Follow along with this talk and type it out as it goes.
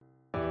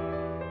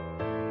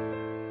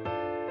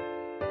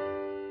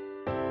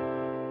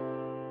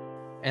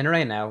And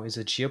Right Now is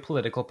a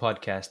geopolitical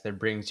podcast that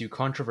brings you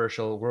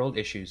controversial world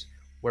issues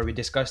where we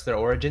discuss their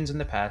origins in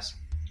the past,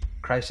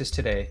 crisis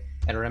today,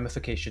 and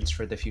ramifications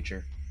for the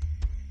future.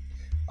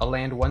 A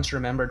land once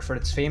remembered for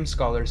its famed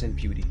scholars and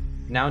beauty,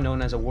 now known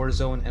as a war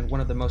zone and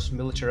one of the most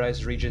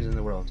militarized regions in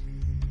the world.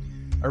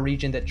 A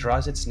region that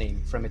draws its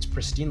name from its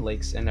pristine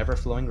lakes and ever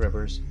flowing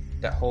rivers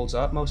that holds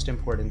utmost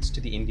importance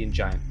to the Indian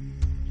giant.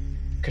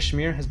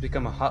 Kashmir has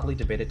become a hotly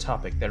debated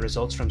topic that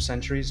results from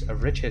centuries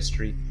of rich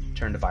history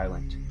turned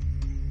violent.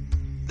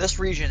 This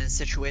region is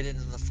situated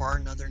in the far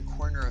northern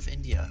corner of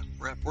India,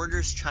 where it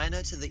borders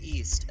China to the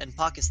east and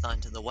Pakistan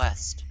to the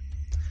west.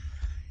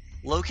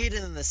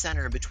 Located in the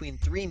center between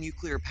three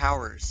nuclear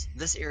powers,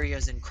 this area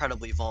is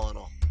incredibly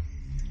volatile.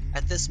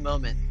 At this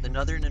moment, the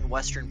northern and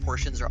western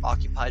portions are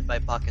occupied by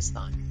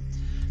Pakistan.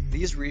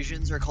 These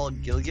regions are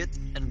called Gilgit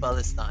and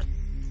Baltistan.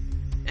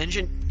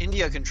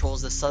 India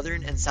controls the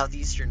southern and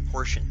southeastern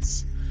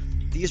portions,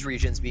 these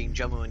regions being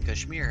Jammu and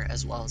Kashmir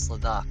as well as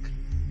Ladakh.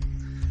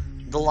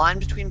 The line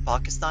between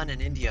Pakistan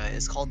and India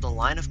is called the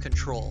Line of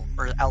Control,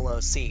 or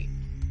LOC.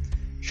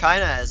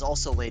 China has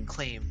also laid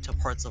claim to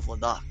parts of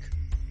Ladakh.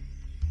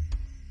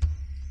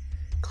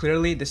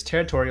 Clearly, this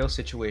territorial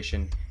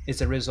situation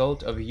is a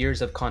result of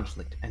years of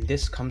conflict, and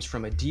this comes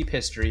from a deep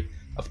history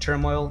of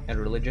turmoil and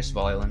religious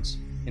violence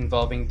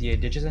involving the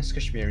indigenous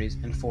Kashmiris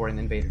and foreign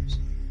invaders.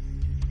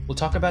 We'll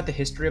talk about the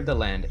history of the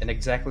land and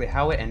exactly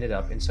how it ended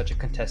up in such a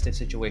contested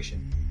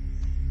situation.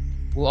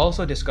 We'll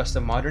also discuss the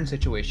modern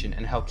situation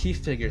and how key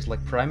figures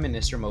like Prime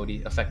Minister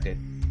Modi affected.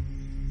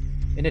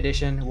 In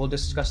addition, we'll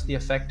discuss the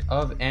effect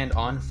of and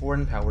on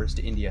foreign powers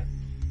to India.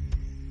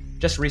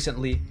 Just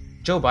recently,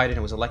 Joe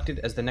Biden was elected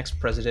as the next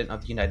president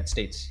of the United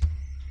States.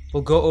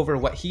 We'll go over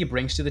what he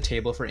brings to the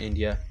table for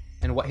India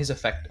and what his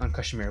effect on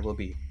Kashmir will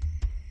be.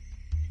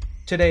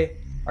 Today,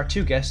 our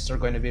two guests are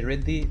going to be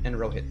Riddhi and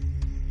Rohit.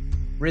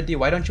 Riddhi,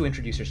 why don't you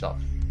introduce yourself?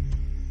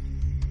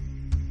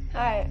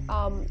 Hi,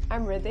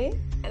 I'm Riddhi,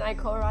 and I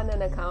co-run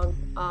an account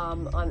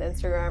on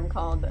Instagram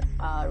called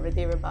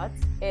Riddhi Rebuts.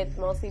 It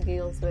mostly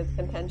deals with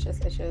contentious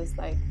issues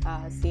like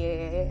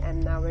CAA,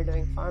 and now we're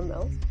doing farm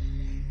bills.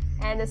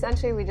 And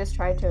essentially, we just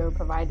try to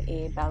provide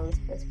a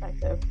balanced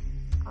perspective.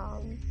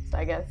 So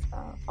I guess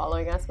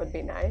following us would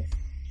be nice.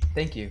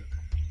 Thank you.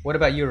 What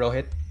about you,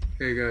 Rohit?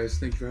 Hey guys,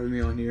 thank you for having me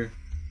on here.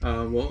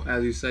 Well,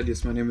 as you said,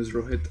 yes, my name is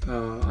Rohit.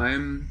 I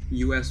am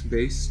US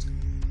based,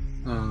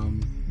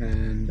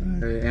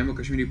 and I am a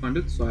Kashmiri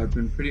Pandit, so I've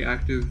been pretty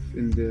active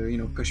in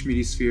the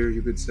Kashmiri sphere,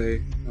 you could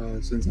say,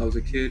 since I was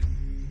a kid.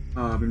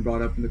 I've been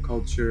brought up in the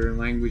culture and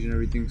language and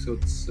everything, so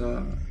it's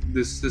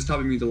this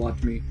topic means a lot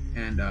to me,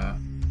 and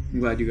I'm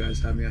glad you guys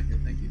have me on here.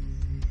 Thank you.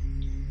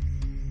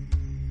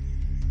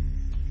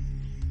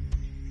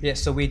 Yes,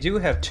 so we do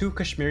have two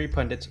Kashmiri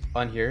Pundits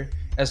on here,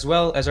 as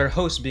well as our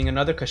host being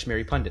another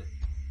Kashmiri Pundit.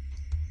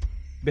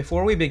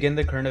 Before we begin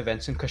the current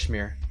events in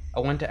Kashmir,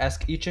 I want to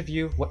ask each of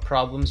you what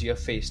problems you have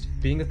faced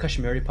being a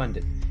Kashmiri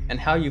Pundit and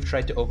how you've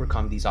tried to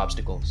overcome these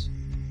obstacles.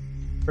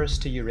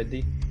 First to you,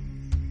 Riddhi.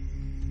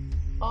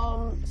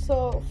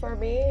 So for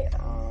me,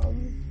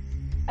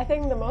 I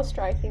think the most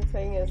striking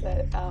thing is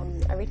that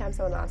every time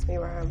someone asks me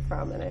where I'm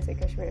from and I say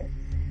Kashmir,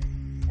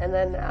 and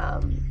then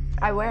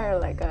I wear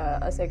like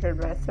a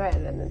sacred red thread,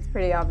 and it's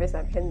pretty obvious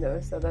I'm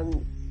Hindu, so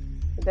then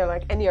they're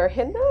like, and you're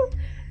Hindu?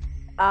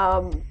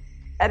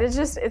 And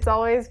it's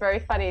always very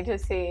funny to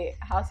see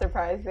how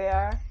surprised they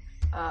are.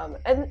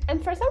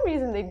 And for some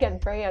reason they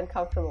get very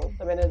uncomfortable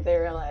the minute they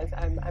realize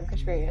I'm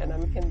Kashmiri and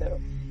I'm Hindu.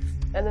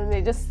 And then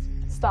they just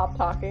stop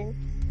talking.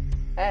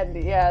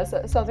 And yeah,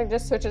 so something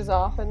just switches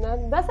off, and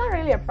then that's not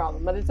really a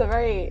problem, but it's a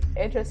very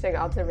interesting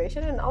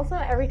observation. And also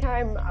every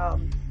time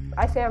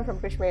I say I'm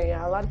from Kashmir,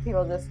 yeah, a lot of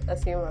people just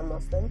assume I'm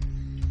Muslim.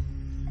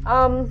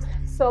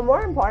 So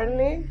more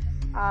importantly,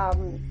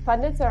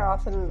 pundits are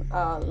often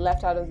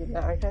left out of the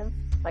narrative,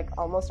 like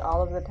almost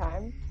all of the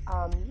time.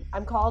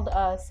 I'm called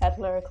a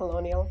settler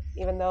colonial,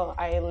 even though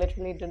I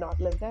literally do not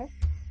live there.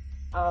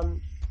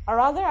 Or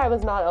rather, I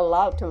was not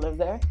allowed to live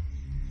there.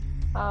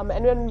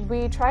 And when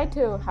we try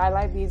to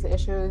highlight these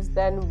issues,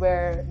 then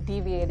we're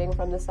deviating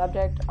from the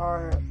subject,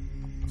 or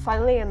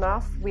funnily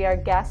enough, we are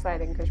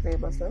gaslighting Kashmiri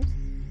Muslims.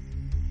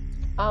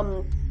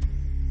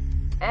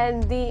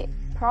 And the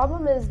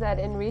problem is that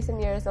in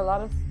recent years, a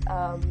lot of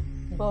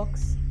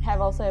books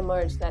have also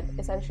emerged that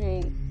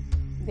essentially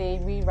they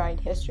rewrite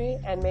history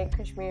and make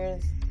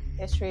Kashmir's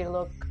history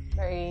look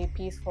very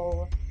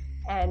peaceful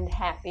and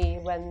happy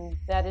when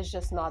that is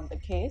just not the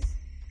case.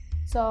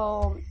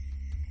 So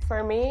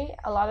for me,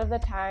 a lot of the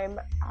time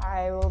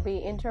I will be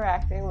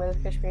interacting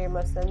with Kashmiri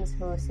Muslims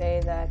who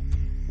say that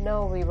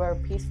no, we were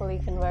peacefully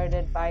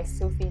converted by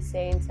Sufi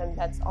saints and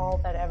that's all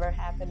that ever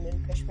happened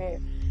in Kashmir,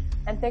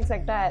 and things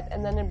like that.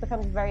 And then it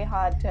becomes very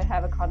hard to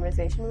have a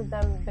conversation with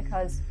them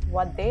because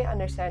what they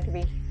understand to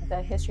be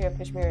the history of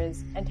Kashmir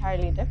is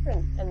entirely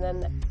different. And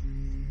then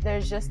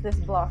there's just this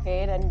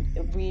blockade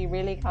and we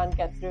really can't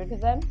get through to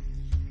them.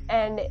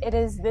 And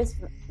it's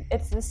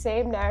the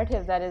same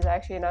narrative that is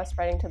actually now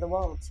spreading to the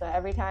world. So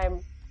every time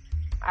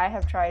I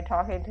have tried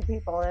talking to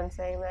people and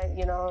saying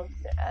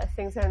that,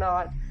 things are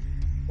not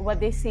what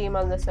they seem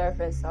on the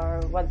surface or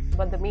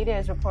what the media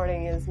is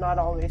reporting is not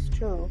always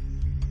true.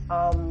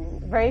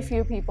 Very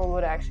few people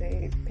would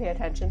actually pay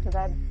attention to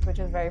that, which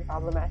is very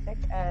problematic.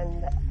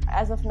 And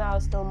as of now,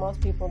 still most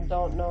people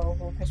don't know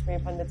who Kashmiri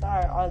Pandits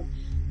are,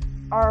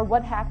 or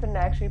what happened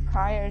actually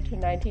prior to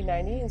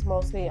 1990 is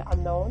mostly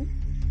unknown.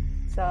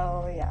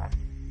 So yeah.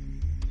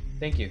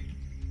 Thank you.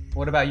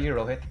 What about you,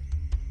 Rohit?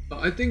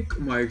 I think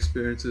my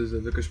experiences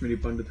as a Kashmiri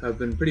Pandit have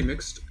been pretty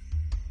mixed.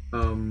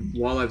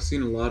 While I've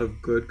seen a lot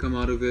of good come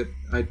out of it,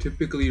 I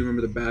typically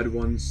remember the bad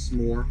ones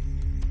more.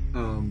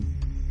 Um,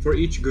 for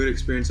each good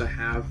experience I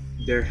have,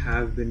 there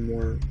have been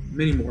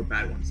many more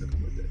bad ones that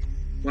come with it.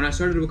 When I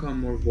started to become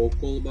more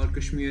vocal about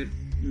Kashmir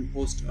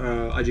post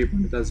Ajay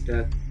Pandita's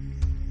death,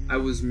 I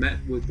was met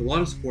with a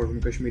lot of support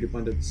from Kashmiri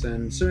Pandits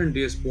and certain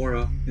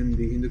diaspora in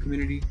the Hindu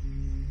community.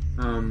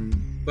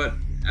 But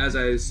as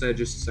I said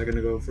just a second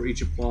ago, for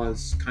each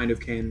applause kind of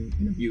came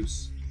an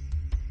abuse.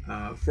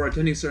 For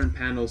attending certain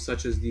panels,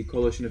 such as the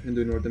Coalition of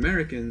Hindu North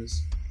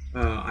Americans,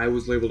 I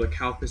was labeled a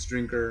cow piss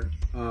drinker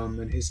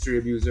and history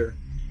abuser.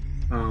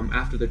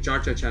 After the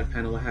Charcha Chat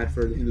panel I had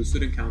for the Hindu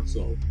Student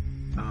Council,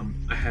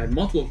 I had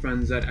multiple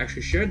friends that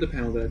actually shared the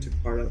panel that I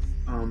took part of.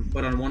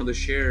 But on one of the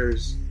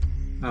shares,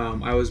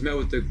 I was met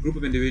with a group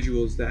of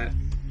individuals that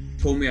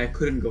told me I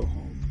couldn't go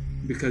home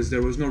because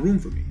there was no room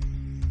for me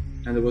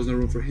and there was no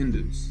room for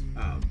Hindus.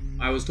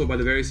 I was told by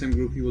the very same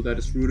group of people that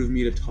it's rude of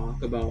me to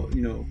talk about,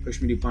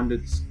 Kashmiri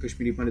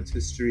Pandits'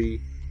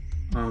 history,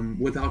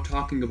 without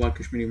talking about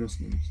Kashmiri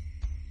Muslims.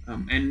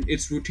 And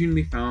it's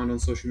routinely found on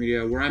social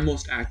media where I'm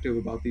most active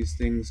about these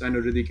things. I know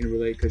Riddhi can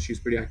relate because she's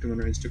pretty active on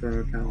her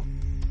Instagram account.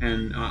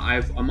 And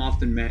I'm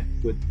often met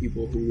with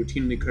people who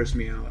routinely curse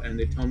me out and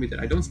they tell me that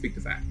I don't speak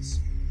the facts.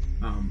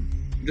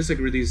 Just like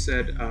Riddhi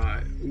said,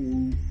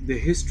 the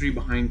history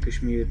behind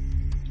Kashmir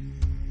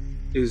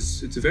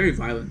it's very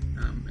violent,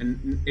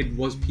 and it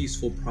was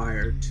peaceful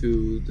prior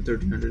to the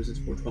 1300s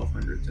or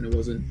 1200s, and it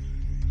wasn't.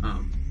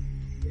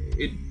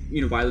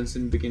 Violence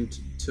didn't begin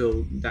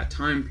till that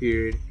time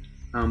period.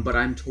 But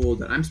I'm told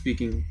that I'm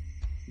speaking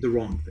the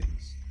wrong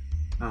things.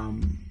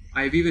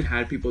 I've even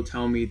had people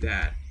tell me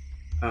that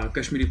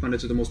Kashmiri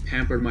Pandits are the most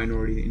pampered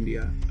minority in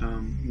India,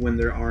 when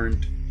there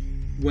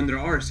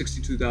are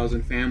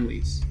 62,000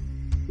 families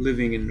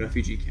living in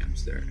refugee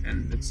camps there,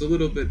 and it's a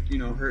little bit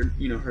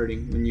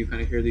hurting when you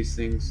kind of hear these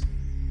things.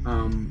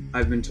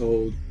 I've been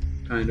told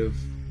kind of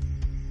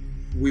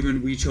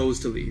we chose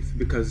to leave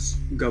because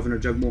Governor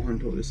Jagmohan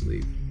told us to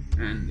leave,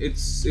 and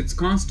it's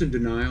constant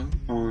denial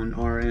on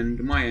our end,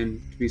 my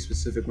end to be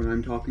specific. When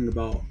I'm talking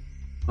about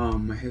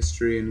my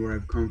history and where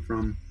I've come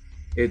from,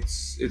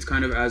 it's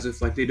kind of as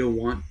if like they don't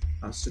want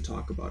us to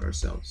talk about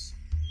ourselves.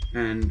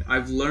 And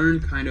I've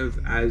learned kind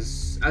of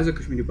as a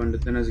Kashmiri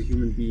Pandit and as a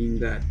human being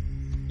that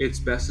it's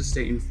best to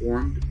stay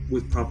informed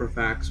with proper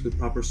facts, with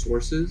proper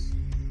sources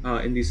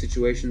in these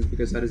situations,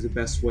 because that is the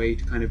best way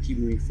to kind of keep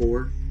moving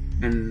forward.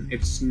 And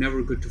it's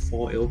never good to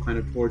fall ill kind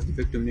of towards the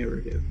victim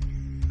narrative,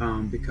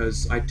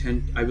 because I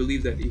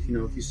believe that if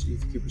you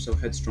keep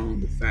yourself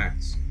headstrong with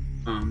facts,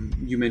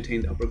 you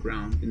maintain the upper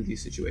ground in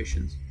these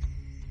situations.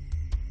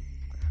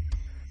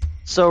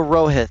 So,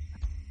 Rohit,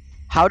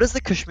 how does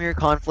the Kashmir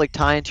conflict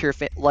tie into your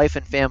life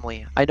and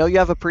family? I know you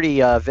have a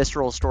pretty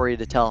visceral story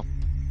to tell.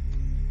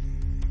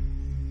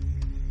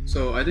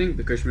 So I think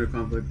the Kashmir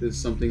conflict is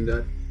something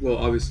that, well,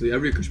 obviously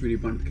every Kashmiri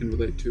Pandit can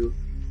relate to.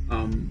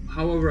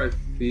 However, I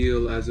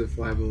feel as if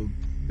I have a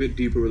bit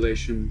deeper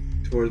relation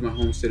towards my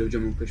home state of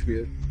Jammu and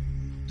Kashmir.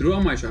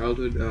 Throughout my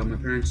childhood, my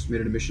parents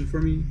made it a mission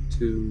for me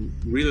to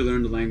really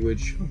learn the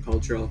language, our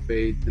culture, our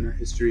faith, and our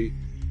history.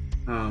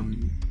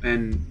 And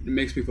it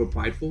makes me feel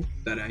prideful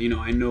that I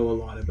know a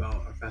lot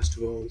about our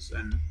festivals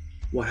and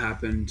what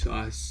happened to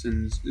us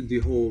and the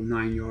whole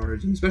 9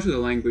 yards, and especially the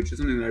language is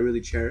something that I really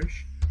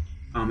cherish.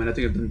 And I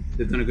think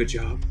they've done a good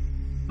job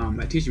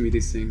at teaching me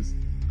these things.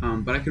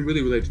 But I can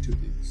really relate to two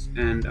things,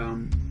 and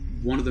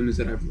one of them is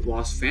that I've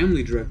lost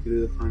family directly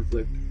to the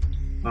conflict,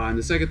 and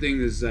the second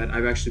thing is that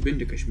I've actually been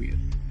to Kashmir,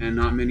 and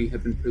not many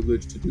have been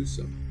privileged to do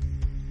so.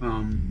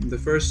 The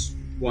first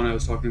one I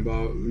was talking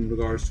about in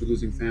regards to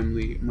losing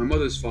family, my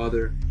mother's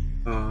father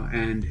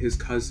and his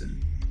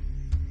cousin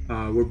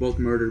were both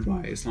murdered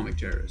by Islamic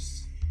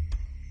terrorists.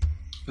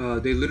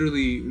 They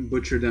literally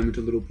butchered them into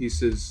little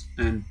pieces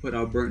and put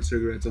out burnt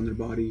cigarettes on their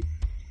body,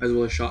 as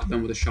well as shot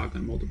them with a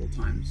shotgun multiple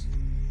times.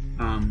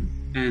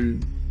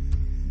 And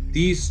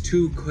these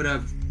two could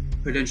have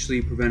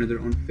potentially prevented their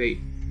own fate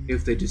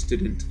if they just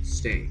didn't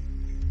stay.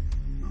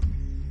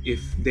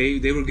 If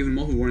they were given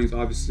multiple warnings,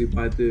 obviously,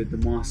 by the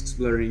mosques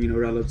blaring,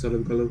 Ralab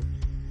Salab Galab,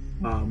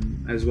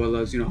 as well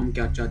as, Hum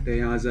Kya Chahte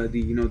Hain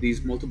Azadi,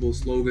 these multiple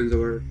slogans that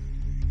were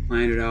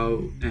planted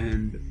out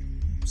and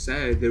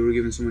said. They were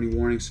given so many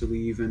warnings to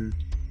leave, and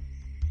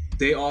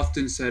they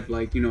often said,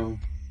 like, Muslim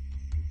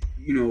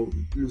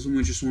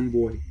is just one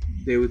boy.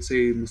 They would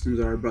say Muslims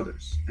are our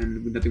brothers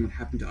and nothing would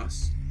happen to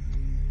us.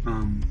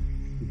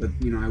 But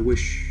I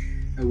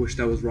wish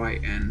that was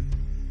right, and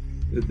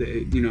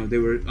they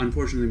were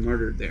unfortunately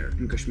murdered there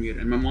in Kashmir,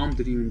 and my mom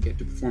didn't even get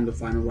to perform the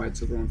final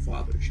rites of her own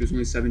father. She was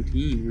only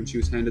 17 when she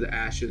was handed the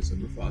ashes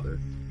of her father,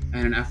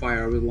 and an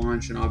FIR was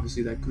launched, and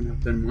obviously that couldn't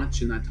have done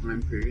much in that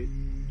time period.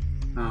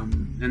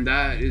 And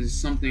that is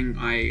something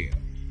I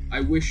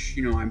wish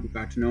I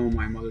got to know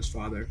my mother's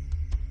father,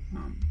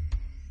 um,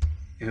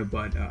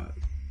 but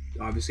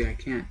obviously I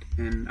can't,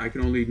 and I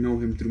can only know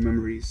him through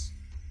memories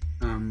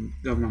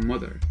of my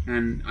mother.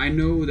 And I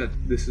know that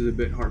this is a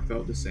bit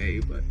heartfelt to say,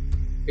 but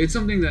it's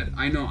something that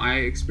I know I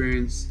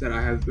experienced, that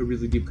I have a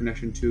really deep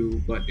connection to,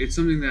 but it's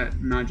something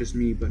that not just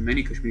me, but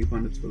many Kashmiri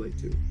pundits relate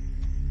to.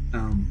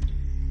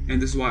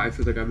 And this is why I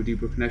feel like I have a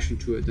deeper connection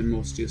to it than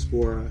most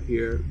diaspora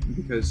here,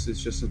 because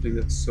it's just something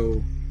that's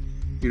so,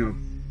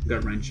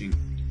 gut-wrenching.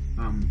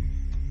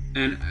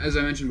 And as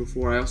I mentioned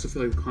before, I also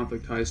feel like the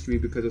conflict ties to me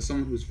because as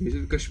someone who's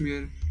visited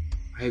Kashmir,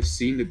 I have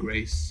seen the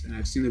grace and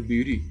I've seen the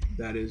beauty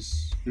that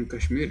is in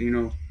Kashmir.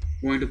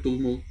 Going to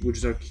Tulmul, which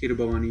is our Kheer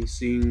Bhavani,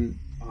 seeing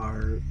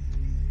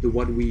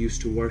what we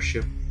used to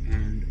worship,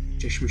 and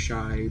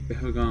Cheshmashai,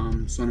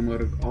 Pahalgam,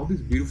 Sonamarg, all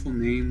these beautiful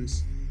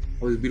names,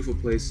 all these beautiful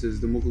places,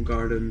 the Mughal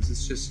gardens.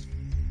 It's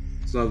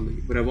lovely.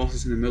 But I've also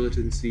seen the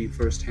militancy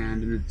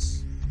firsthand, and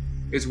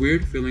it's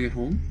weird feeling at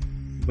home,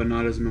 but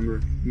not as a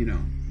member,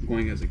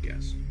 going as a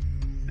guest.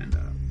 And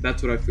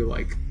that's what I feel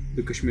like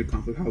the Kashmir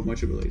conflict, how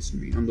much it relates to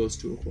me on those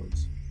two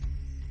accords.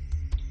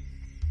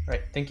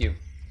 Right, thank you.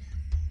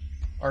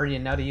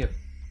 Aryan, now to you.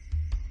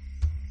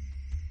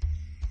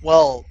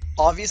 Well,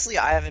 obviously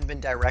I haven't been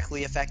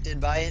directly affected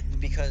by it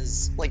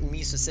because, like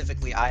me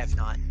specifically, I have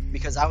not,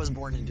 because I was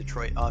born in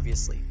Detroit,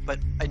 obviously. But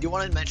I do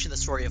want to mention the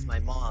story of my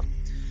mom,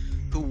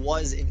 who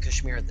was in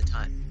Kashmir at the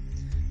time.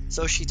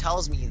 So she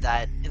tells me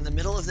that in the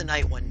middle of the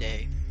night one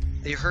day,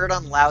 they heard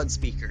on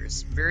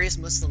loudspeakers, various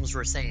Muslims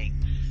were saying,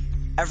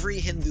 "Every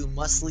Hindu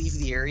must leave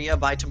the area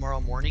by tomorrow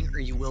morning or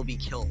you will be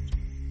killed."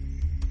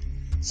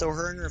 So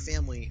her and her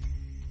family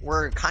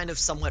were kind of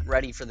somewhat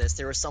ready for this.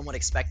 They were somewhat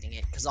expecting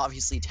it, because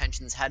obviously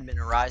tensions had been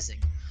arising.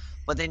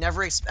 But they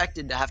never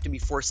expected to have to be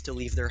forced to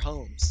leave their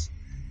homes.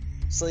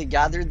 So they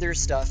gathered their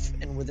stuff,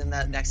 and within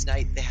that next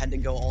night, they had to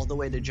go all the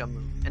way to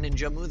Jammu. And in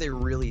Jammu, they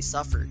really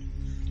suffered.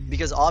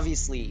 Because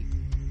obviously,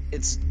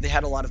 there's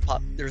a lot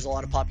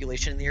of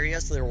population in the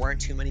area, so there weren't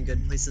too many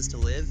good places to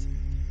live.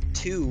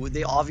 2,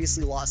 they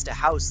obviously lost a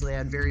house, so they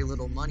had very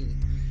little money,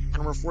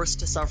 and were forced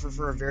to suffer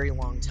for a very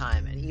long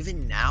time. And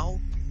even now,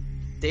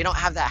 they don't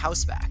have that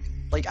house back.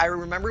 Like, I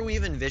remember we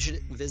even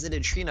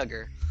visited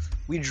Srinagar.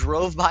 We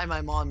drove by my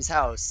mom's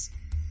house,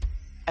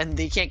 and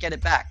they can't get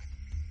it back.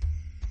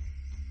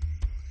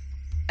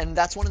 And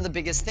that's one of the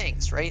biggest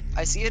things, right?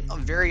 I see it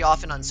very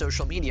often on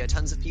social media.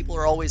 Tons of people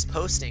are always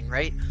posting,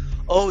 right?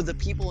 Oh, the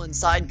people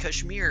inside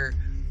Kashmir,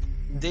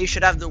 they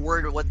should have the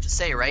word of what to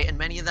say, right? And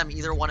many of them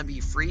either want to be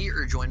free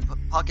or join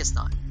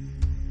Pakistan.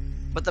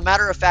 But the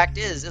matter of fact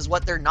is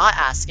what they're not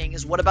asking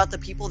is, what about the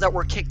people that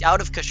were kicked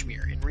out of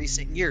Kashmir in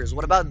recent years?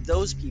 What about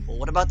those people?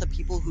 What about the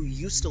people who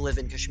used to live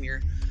in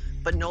Kashmir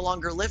but no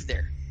longer live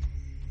there?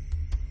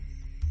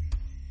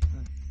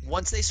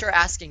 Once they start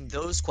asking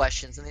those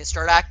questions and they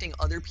start acting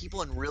other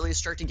people and really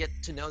start to get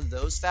to know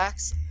those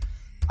facts,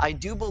 I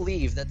do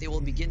believe that they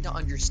will begin to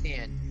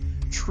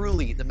understand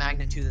truly the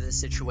magnitude of this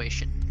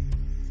situation.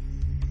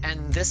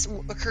 And this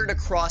occurred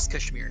across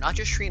Kashmir, not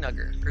just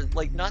Srinagar, or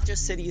not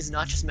just cities,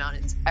 not just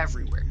mountains,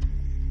 everywhere.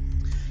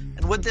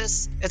 And with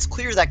this, it's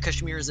clear that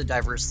Kashmir is a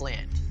diverse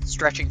land,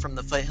 stretching from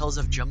the foothills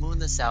of Jammu in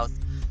the south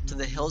to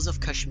the hills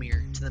of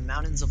Kashmir to the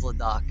mountains of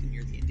Ladakh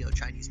near the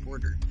Indo-Chinese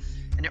border,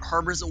 and it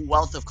harbors a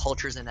wealth of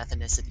cultures and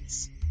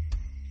ethnicities.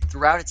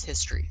 Throughout its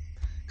history,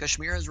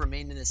 Kashmir has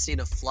remained in a state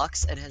of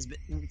flux and has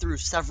been through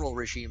several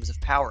regimes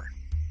of power.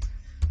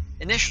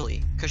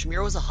 Initially,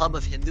 Kashmir was a hub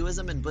of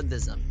Hinduism and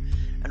Buddhism,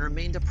 and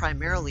remained a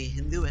primarily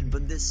Hindu and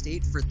Buddhist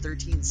state for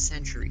 13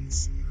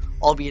 centuries,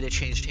 albeit it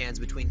changed hands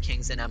between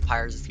kings and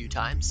empires a few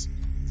times.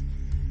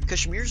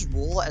 Kashmir's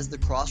role as the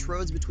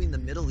crossroads between the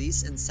Middle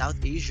East and South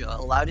Asia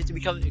allowed it to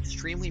become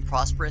extremely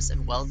prosperous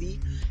and wealthy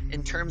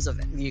in terms of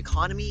the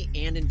economy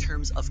and in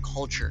terms of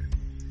culture.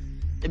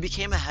 It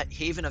became a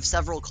haven of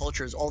several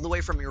cultures all the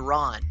way from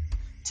Iran,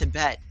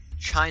 Tibet,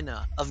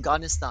 China,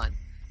 Afghanistan,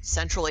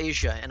 Central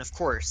Asia, and of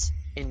course,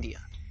 India.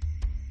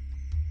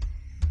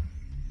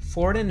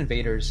 Foreign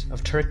invaders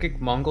of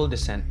Turkic-Mongol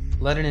descent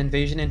led an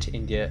invasion into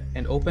India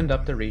and opened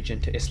up the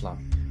region to Islam,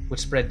 which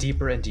spread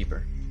deeper and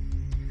deeper.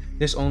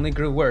 This only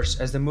grew worse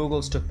as the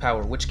Mughals took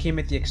power, which came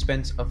at the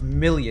expense of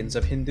millions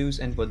of Hindus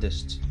and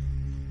Buddhists.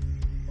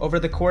 Over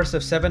the course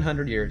of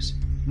 700 years,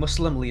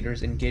 Muslim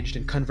leaders engaged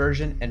in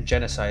conversion and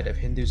genocide of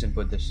Hindus and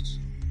Buddhists.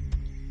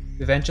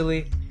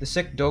 Eventually, the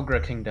Sikh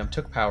Dogra kingdom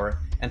took power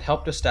and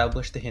helped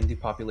establish the Hindu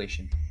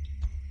population.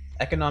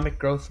 Economic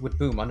growth would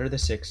boom under the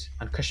Sikhs,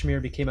 and Kashmir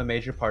became a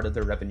major part of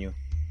their revenue.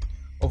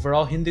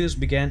 Overall, Hindus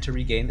began to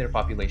regain their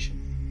population.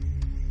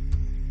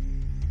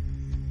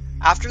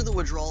 After the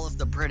withdrawal of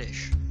the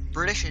British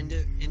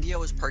India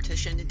was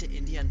partitioned into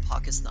India and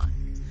Pakistan.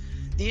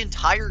 The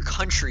entire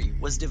country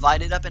was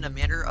divided up in a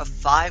matter of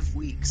 5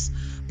 weeks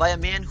by a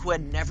man who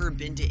had never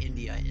been to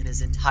India in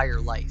his entire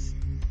life.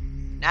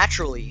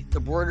 Naturally, the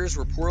borders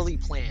were poorly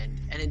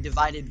planned, and it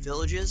divided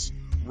villages,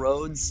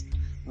 roads,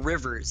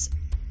 rivers,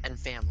 and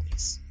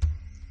families.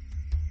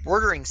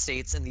 Bordering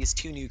states in these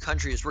two new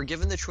countries were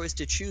given the choice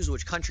to choose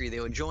which country they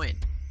would join.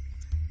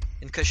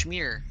 In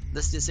Kashmir,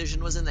 this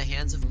decision was in the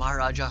hands of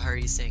Maharaja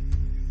Hari Singh.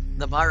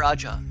 The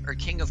Maharaja, or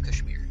King of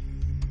Kashmir,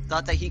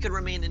 thought that he could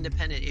remain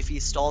independent if he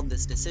stalled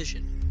this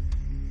decision.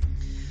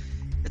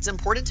 It's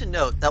important to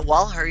note that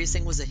while Hari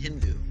Singh was a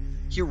Hindu,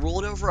 he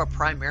ruled over a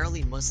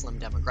primarily Muslim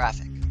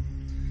demographic.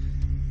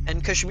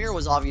 And Kashmir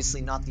was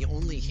obviously not the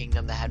only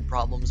kingdom that had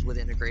problems with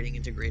integrating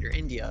into Greater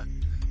India,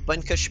 but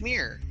in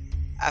Kashmir,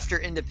 after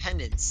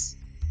independence,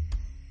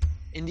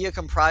 India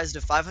comprised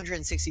of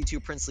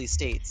 562 princely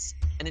states,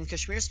 and in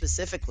Kashmir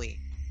specifically,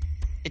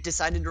 it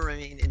decided to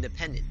remain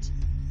independent.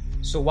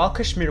 So while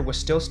Kashmir was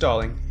still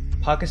stalling,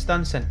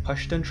 Pakistan sent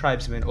Pashtun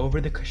tribesmen over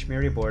the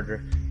Kashmiri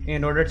border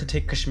in order to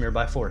take Kashmir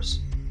by force.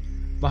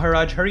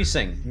 Maharaj Hari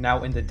Singh,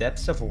 now in the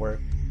depths of war,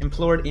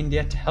 implored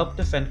India to help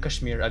defend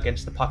Kashmir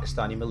against the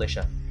Pakistani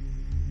militia.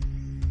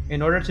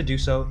 In order to do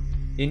so,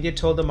 India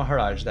told the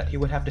Maharaj that he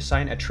would have to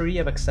sign a treaty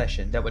of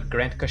accession that would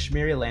grant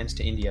Kashmiri lands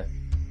to India.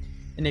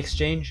 In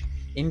exchange,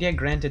 India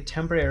granted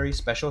temporary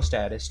special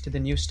status to the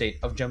new state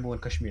of Jammu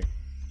and Kashmir,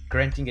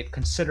 granting it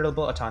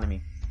considerable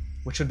autonomy,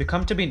 which would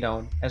become to be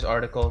known as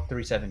Article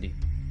 370.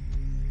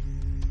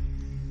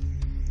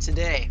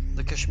 Today,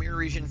 the Kashmir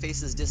region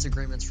faces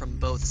disagreements from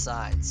both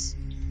sides.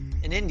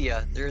 In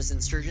India, there is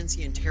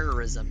insurgency and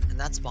terrorism, and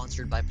that's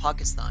sponsored by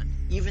Pakistan,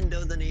 even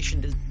though the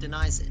nation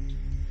denies it.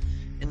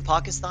 In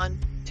Pakistan,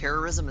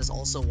 terrorism is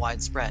also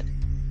widespread.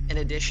 In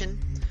addition,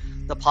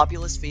 the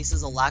populace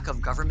faces a lack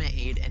of government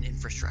aid and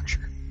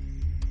infrastructure.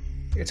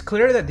 It's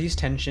clear that these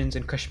tensions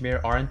in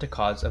Kashmir aren't a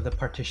cause of the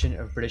partition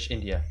of British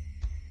India.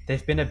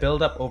 They've been a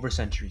build-up over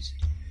centuries.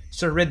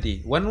 So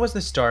Riddhi, when was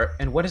the start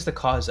and what is the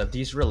cause of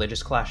these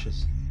religious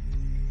clashes?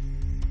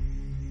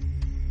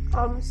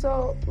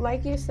 So,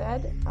 like you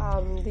said,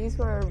 these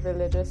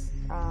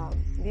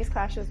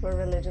clashes were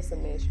religious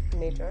in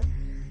nature.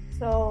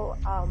 So,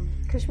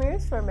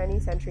 Kashmiris for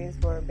many centuries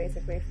were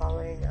basically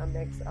following a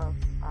mix of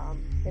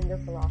Hindu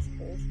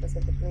philosophy,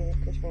 specifically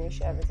Kashmiri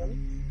Shaivism,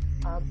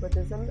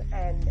 Buddhism,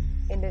 and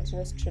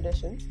indigenous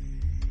traditions.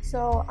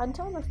 So,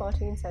 until the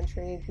 14th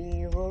century,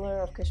 the ruler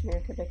of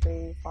Kashmir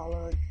typically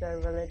followed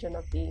the religion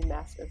of the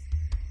masses.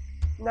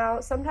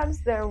 Now, sometimes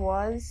there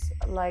was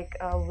like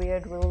a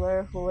weird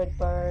ruler who would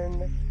burn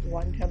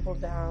one temple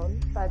down,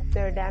 but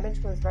their damage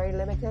was very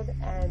limited,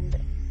 and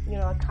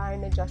a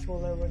kind and just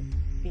ruler would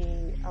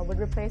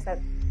replace that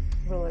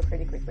ruler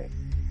pretty quickly.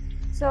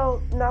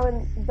 So now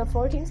in the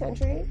 14th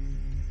century,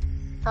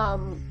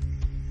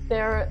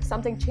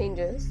 something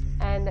changes,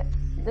 and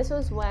this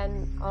was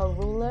when a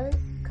ruler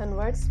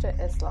converts to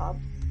Islam,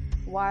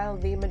 while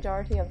the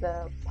majority of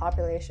the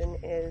population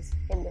is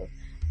Hindu.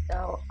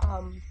 Now,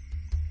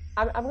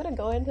 I'm going to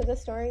go into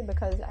this story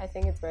because I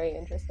think it's very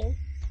interesting.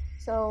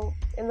 So,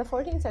 in the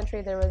 14th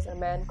century, there was a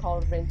man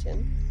called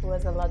Rinchen, who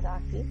was a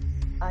Ladakhi.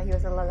 He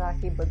was a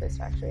Ladakhi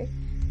Buddhist, actually.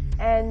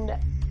 And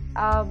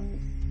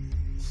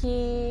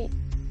he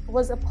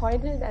was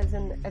appointed as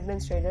an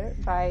administrator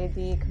by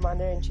the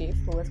commander-in-chief,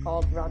 who was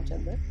called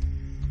Ramchandra.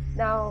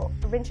 Now,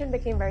 Rinchen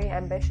became very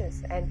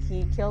ambitious, and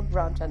he killed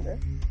Ramchandra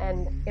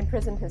and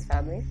imprisoned his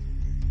family.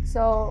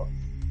 So,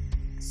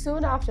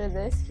 soon after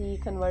this, he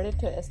converted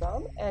to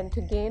Islam, and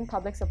to gain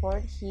public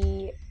support,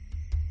 he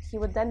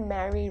would then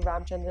marry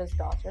Ramchandra's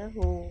daughter,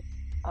 who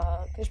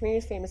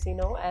Kashmiris famously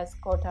know as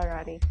Kota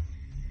Rani.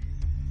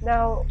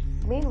 Now,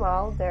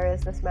 meanwhile, there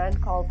is this man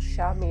called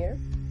Shah Mir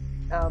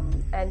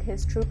and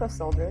his troop of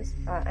soldiers,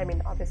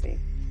 obviously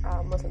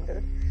Muslim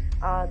dude,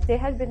 they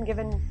had been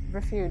given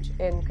refuge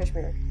in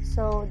Kashmir.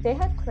 So they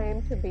had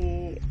claimed to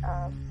be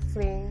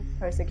fleeing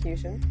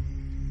persecution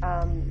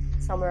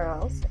somewhere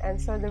else,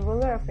 and so the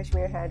ruler of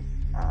Kashmir had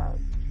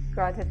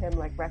granted him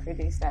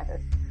refugee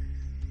status.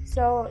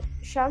 So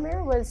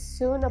Shamir was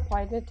soon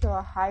appointed to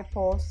a high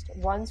post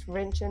once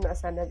Rinchen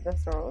ascended the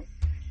throne,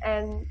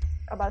 and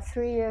about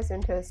 3 years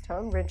into his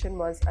term, Rinchen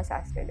was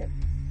assassinated.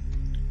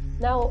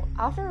 Now,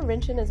 after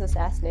Rinchen is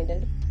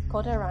assassinated,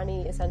 Kota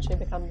Rani essentially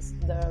becomes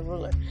the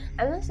ruler,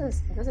 and this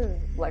is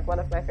one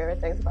of my favorite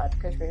things about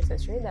Kashmir's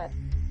history, that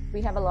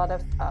we have a lot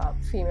of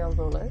female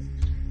rulers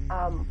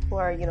who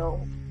are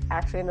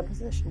actually in a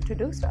position to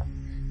do stuff.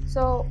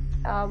 So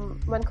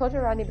when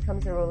Kota Rani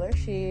becomes the ruler,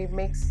 she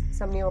makes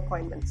some new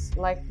appointments,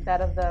 like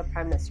that of the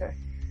prime minister.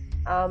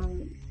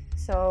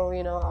 So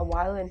a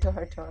while into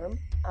her term,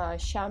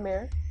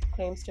 Shamir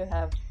claims to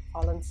have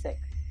fallen sick.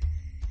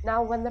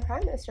 Now, when the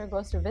prime minister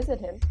goes to visit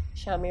him,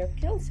 Shamir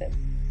kills him.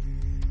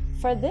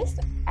 For this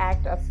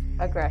act of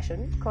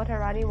aggression, Kota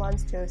Rani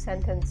wants to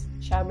sentence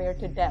Shamir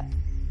to death.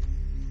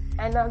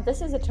 And now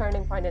this is a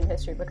turning point in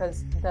history,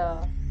 because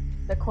the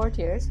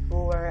courtiers,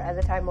 who were at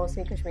the time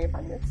mostly Kashmiri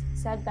Pandits,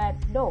 said that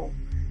no,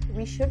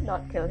 we should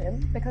not kill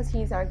him because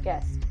he's our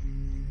guest.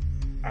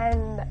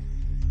 And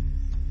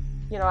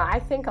I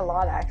think a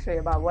lot actually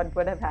about what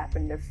would have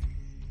happened if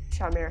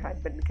Shamir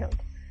had been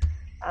killed,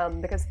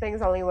 because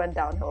things only went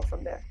downhill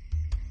from there.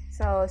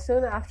 So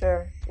soon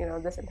after,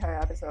 this entire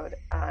episode,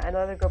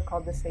 another group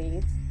called the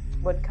Sayyids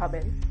would come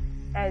in,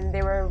 and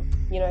they were,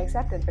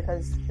 accepted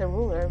because the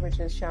ruler, which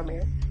is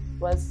Shamir,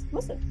 was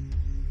Muslim.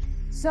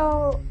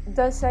 So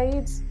the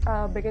Sayyids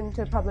begin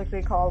to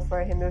publicly call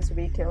for Hindus to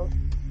be killed,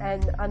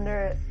 and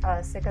under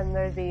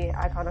Sikandar the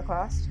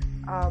Iconoclast,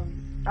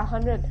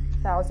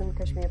 100,000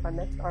 Kashmiri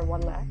Pandits, or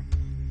 1 lakh,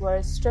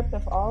 were stripped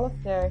of all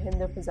of their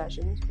Hindu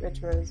possessions,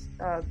 which was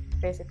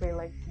basically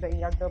like the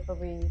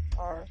Yagdopavit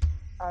or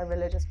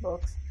religious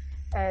books,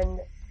 and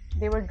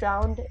they were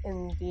drowned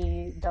in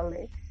the Dal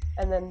Lake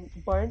and then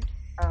burnt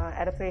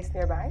at a place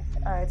nearby.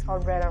 It's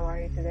called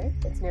Renawari today.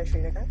 It's near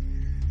Srinagar.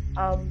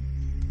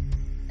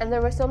 And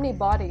there were so many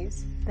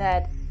bodies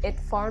that it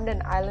formed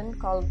an island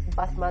called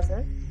Bat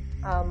Mazar.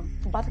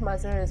 Bat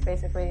Mazar is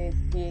basically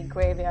the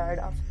graveyard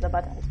of the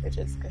Batas, which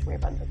is Kashmiri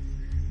Pandits,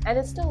 and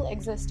it still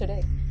exists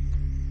today.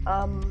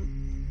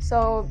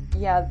 So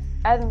yeah,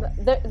 and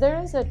there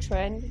is a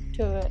trend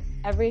to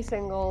every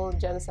single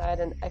genocide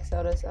and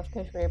exodus of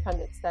Kashmiri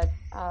Pandits that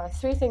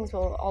 3 things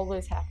will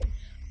always happen.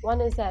 One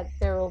is that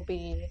there will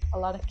be a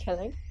lot of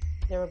killing,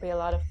 there will be a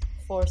lot of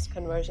forced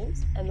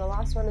conversions, and the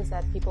last one is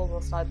that people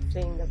will start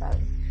fleeing the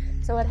valley.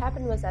 So what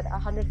happened was that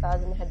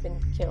 100,000 had been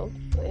killed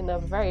in a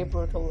very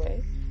brutal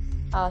way.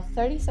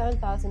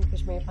 37,000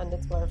 Kashmiri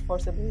Pandits were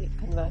forcibly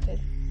converted,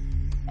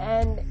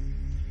 and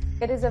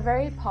it is a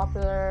very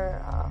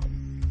popular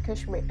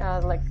Kashmir,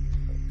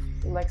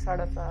 like sort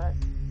of a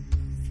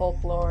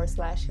folklore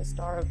 /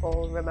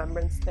 historical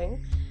remembrance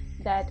thing,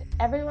 that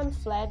everyone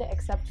fled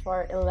except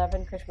for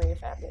 11 Kashmiri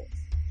families.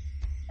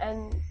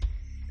 And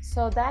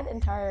so that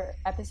entire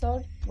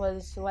episode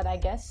was what I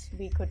guess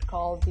we could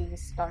call the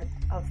start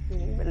of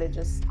the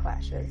religious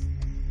clashes,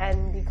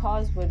 and the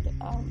cause would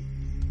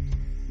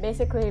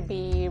basically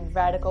be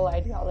radical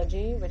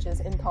ideology, which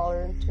is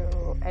intolerant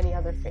to any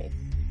other faith.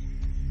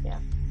 Yeah.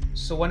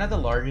 So one of the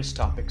largest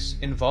topics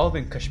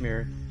involving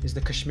Kashmir is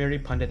the Kashmiri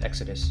Pandit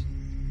exodus.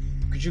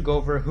 Could you go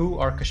over who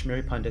are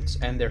Kashmiri Pandits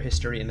and their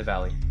history in the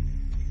valley?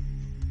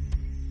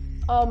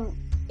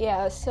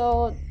 Yeah,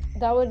 so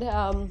that would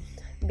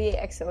be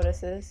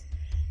exoduses.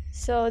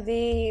 So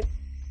the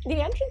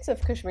entrance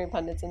of Kashmiri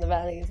Pandits in the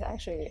valley is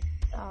actually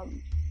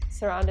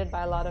surrounded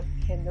by a lot of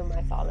Hindu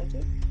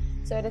mythology.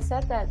 So it is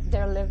said that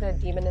there lived a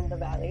demon in the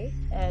valley,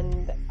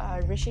 and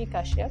Rishi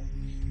Kashyap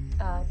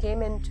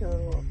came in to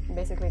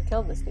basically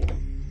kill this demon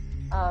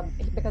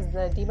because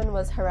the demon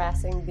was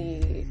harassing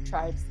the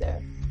tribes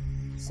there.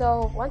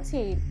 So once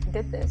he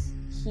did this,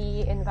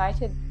 he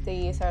invited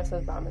the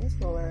Saraswat Brahmins,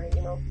 who were,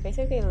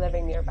 basically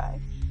living nearby,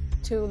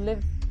 to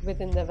live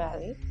within the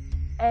valley.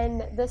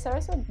 And the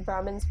Saraswat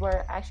Brahmins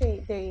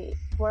they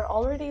were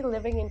already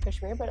living in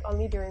Kashmir, but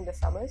only during the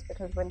summers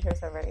because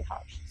winters are very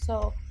harsh.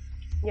 So,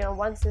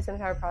 once this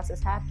entire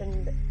process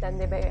happened, then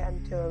they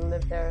began to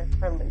live there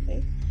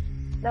permanently.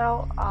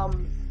 Now,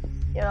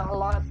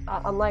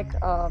 unlike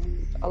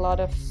a lot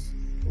of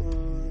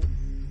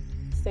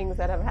things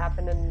that have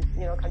happened in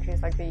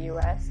countries like the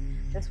U.S.,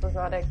 this was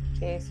not a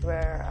case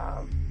where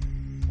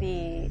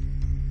the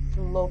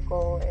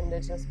local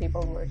indigenous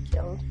people were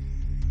killed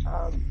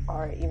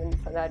or even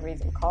for that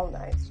reason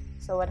colonized.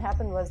 So what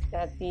happened was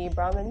that the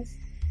Brahmins,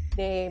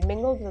 they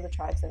mingled with the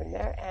tribes living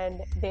there,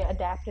 and they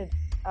adopted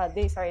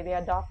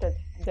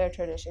their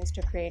traditions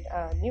to create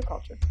a new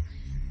culture.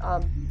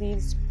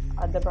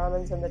 The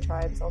Brahmins and the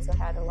tribes also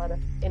had a lot of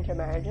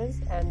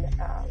intermarriages, and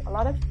a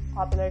lot of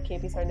popular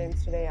KP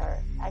surnames today are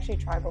actually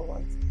tribal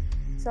ones.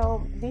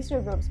 So these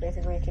 2 groups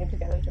basically came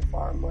together to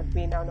form what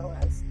we now know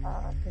as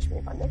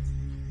Kashmiri Pandits.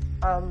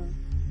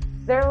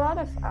 There are a lot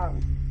of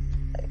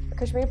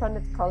Kashmiri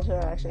Pandit culture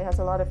actually has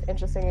a lot of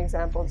interesting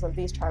examples of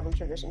these tribal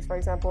traditions. For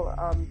example,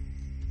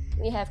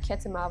 we have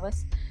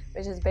Ketsimavas,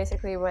 which is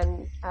basically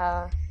when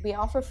we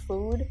offer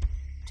food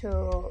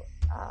to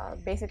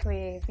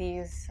basically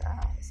these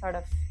sort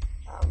of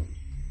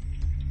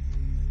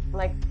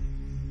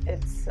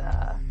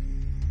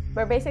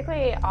we're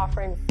basically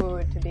offering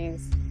food to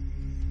these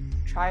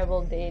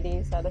tribal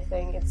deities, sort of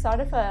thing. It's sort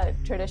of a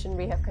tradition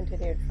we have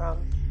continued from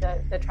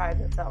the tribe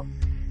itself.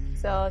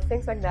 So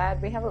things like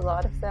that, we have a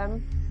lot of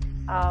them.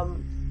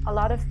 A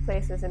lot of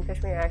places in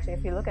Kashmir, actually,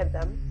 if you look at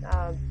them,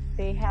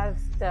 they have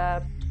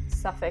the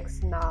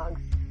suffix Nag,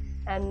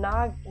 and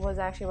Nag was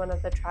actually one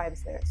of the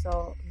tribes there.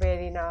 So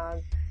Veri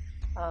Nag,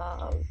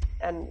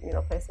 and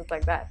places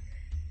like that.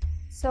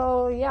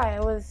 So yeah,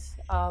 it was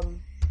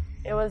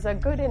a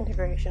good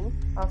integration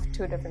of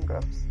 2 different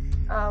groups.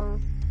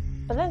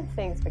 But then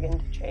things begin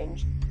to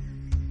change.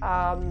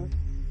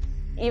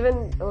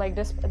 Even like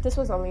this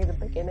was only the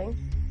beginning.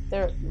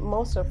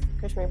 Most of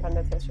Kashmiri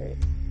Pandit history,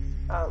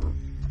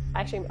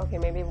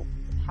 maybe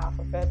half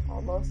of it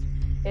almost,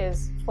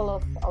 is full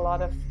of a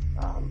lot of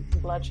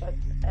bloodshed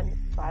and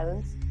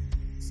violence.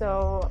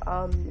 So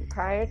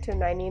prior to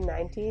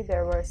 1990,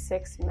 there were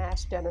 6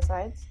 mass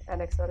genocides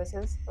and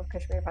exoduses of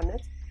Kashmiri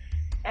Pandits.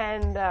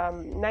 And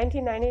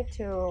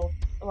 1992,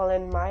 well,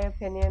 in my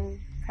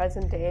opinion,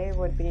 present day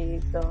would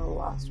be the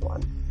last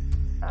one.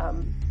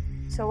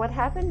 So what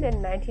happened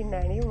in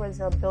 1990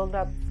 was a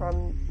build-up from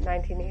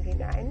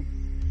 1989,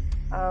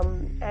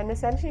 and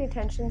essentially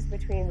tensions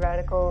between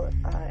radical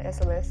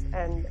Islamists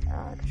and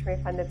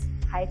Kashmiri Pandits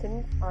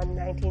heightened on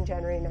 19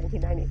 January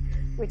 1990,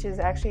 which is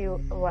actually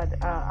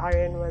what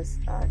Aryan was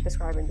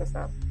describing just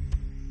now.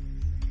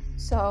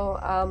 So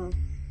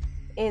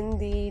in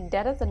the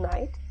dead of the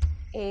night,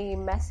 a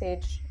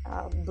message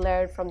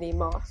blared from the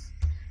mosque,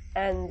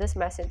 and this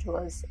message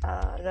was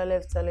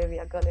Raliv Zaliv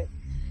Ya Galiv,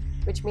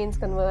 which means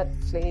convert,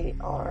 flee,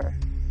 or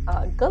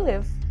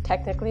Galiv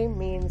technically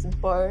means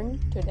burn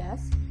to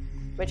death,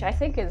 which I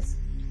think is,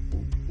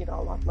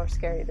 a lot more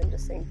scary than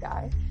just saying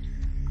die.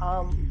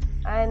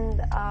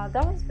 And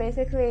that was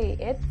basically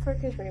it for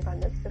Kashmiri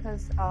Pandits,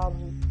 because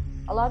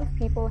a lot of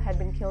people had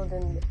been killed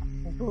in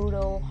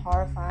brutal,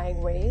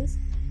 horrifying ways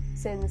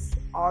since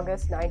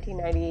August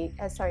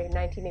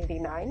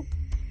 1989,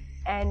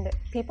 and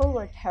people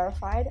were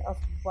terrified of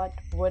what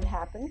would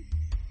happen.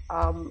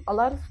 A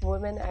lot of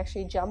women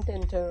actually jumped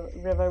into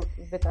River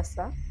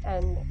Vitasta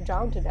and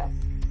drowned to death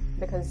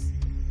because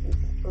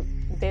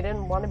they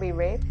didn't want to be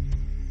raped.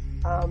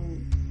 A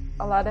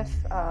lot of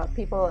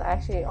people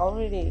actually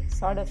already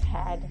sort of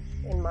had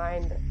in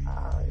mind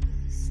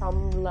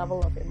some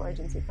level of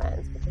emergency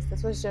plans, because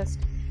this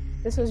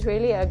was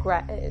really a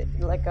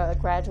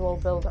gradual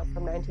build-up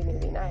from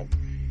 1989.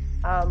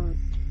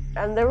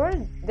 And there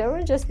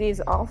were just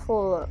these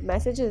awful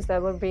messages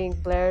that were being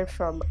blared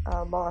from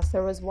mosques.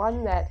 There was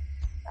one that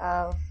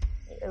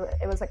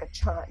it was like a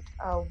chant.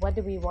 What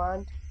do we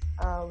want?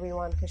 We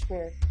want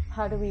Kashmir.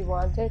 How do we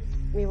want it?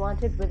 We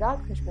want it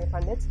without Kashmir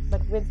Pandits,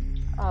 but with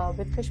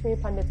Kashmir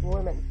Pandit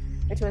women,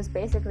 which was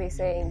basically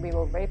saying we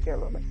will rape your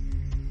woman.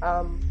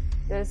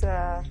 There's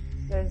a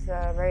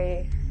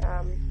very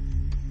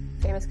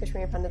famous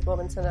Kashmiri Pandit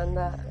woman,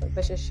 Sananda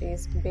Bishish.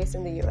 She's based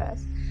in the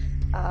U.S.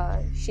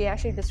 She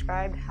actually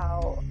described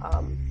how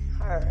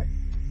her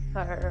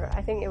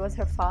I think it was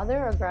her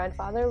father or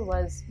grandfather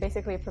was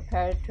basically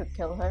prepared to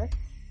kill her,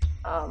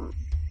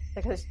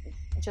 because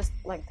just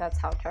like that's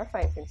how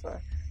terrifying things were.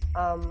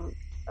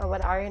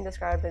 What Aryan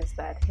described is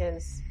that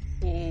his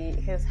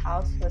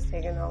house was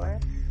taken over.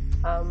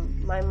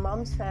 My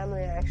mom's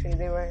family, actually,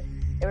 they were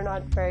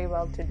not very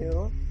well to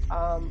do,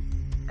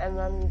 and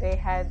then they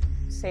had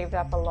saved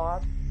up a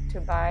lot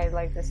to buy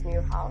like this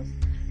new house,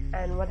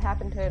 and what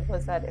happened to it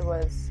was that it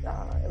was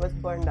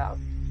burned out.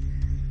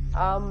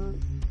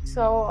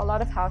 So a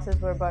lot of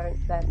houses were burned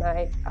that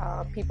night.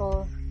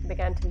 People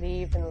began to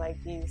leave in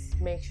like these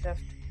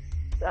makeshift,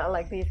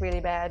 like these really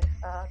bad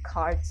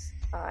carts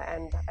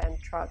and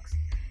trucks,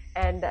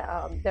 and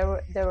there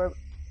were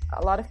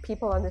a lot of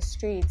people on the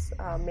streets,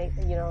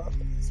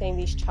 saying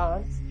these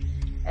chants,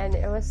 and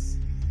it was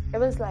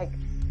like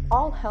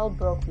all hell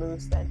broke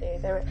loose that day.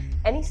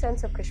 Any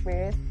sense of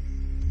Kashmir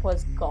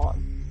was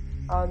gone.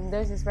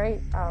 There's this very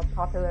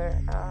popular,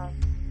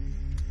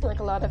 like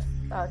a lot of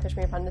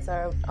Kashmiri Pandits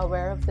are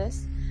aware of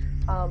this,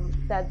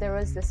 that there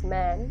was this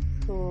man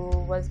who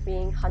was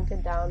being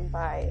hunted down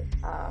by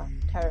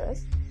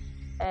terrorists,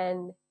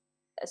 and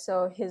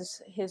so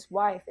his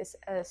wife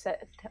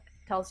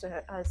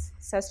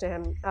says to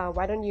him,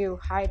 why don't you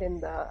hide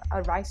in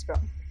a rice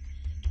drum?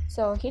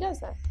 So he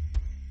does that.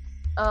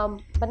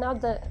 But now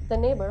the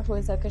neighbor, who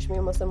is a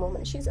Kashmiri Muslim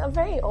woman, she's a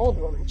very old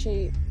woman.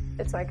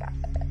 It's like,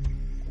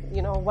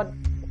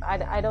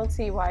 I don't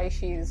see why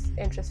she's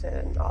interested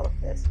in all of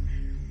this.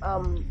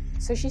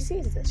 So she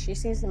sees this. She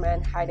sees the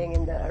man hiding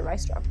in the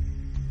rice drum.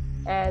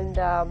 And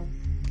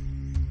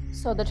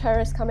so the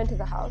terrorists come into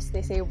the house.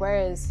 They say,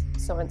 where is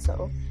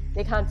so-and-so?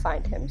 They can't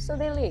find him, so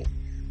they leave.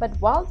 But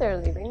while they're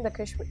leaving, the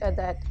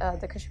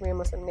Kashmiri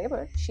Muslim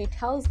neighbor, she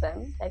tells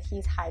them that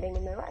he's hiding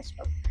in the rice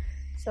drum.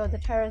 So the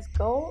terrorists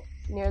go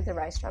near the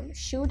rice drum,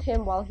 shoot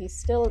him while he's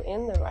still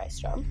in the rice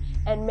drum,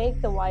 and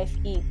make the wife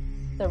eat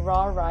the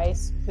raw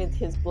rice with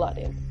his blood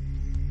in.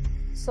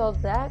 So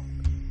that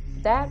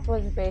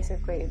was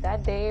basically,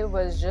 that day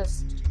was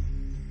just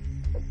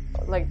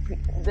like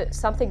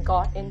something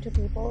got into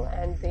people,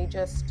 and they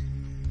just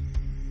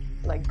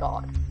like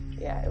God.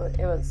 Yeah,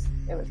 it was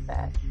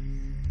bad.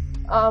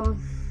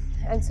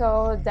 And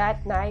so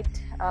that night,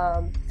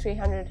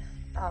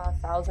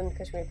 300,000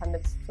 Kashmiri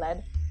Pandits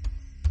fled,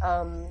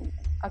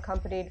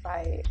 accompanied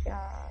by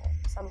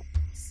some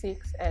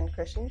Sikhs and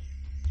Christians,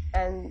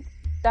 and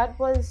that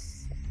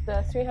was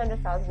the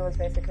 300,000 was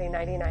basically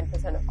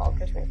 99% of all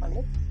Kashmiri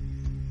Pandits.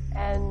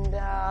 And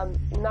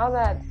now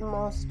that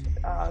most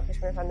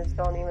Kashmiri Pandits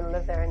don't even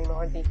live there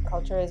anymore, the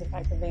culture is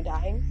effectively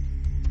dying.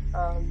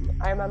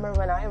 I remember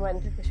when I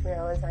went to Kashmir,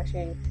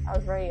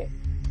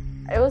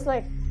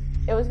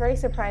 it was very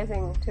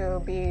surprising to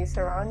be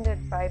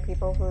surrounded by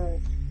people who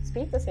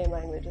speak the same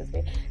language as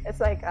me. It's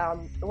like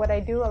what I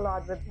do a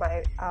lot with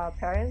my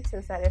parents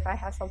is that if I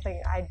have something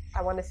I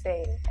want to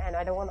say and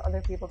I don't want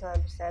other people to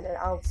understand it,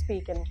 I'll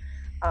speak in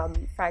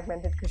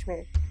fragmented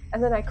Kashmiri.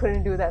 And then I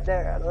couldn't do that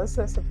there. I was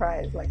so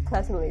surprised, like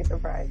pleasantly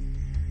surprised.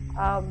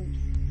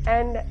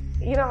 And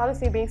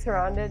honestly, being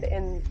surrounded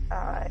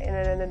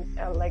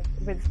like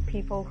with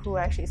people who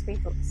actually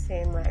speak the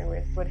same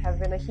language would have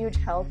been a huge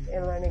help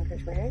in learning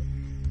Kashmiri.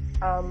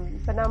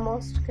 But now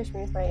most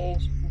Kashmiris my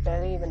age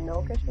barely even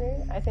know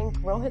Kashmiri. I think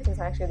Rohit is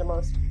actually the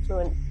most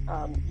fluent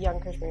young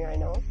Kashmiri I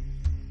know.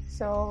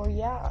 So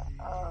yeah,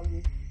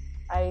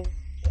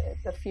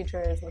 the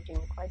future is looking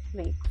quite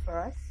bleak for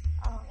us,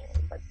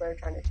 but we're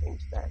trying to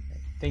change that.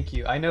 Thank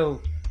you. I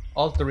know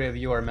all three of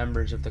you are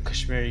members of the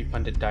Kashmiri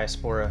Pundit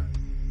diaspora.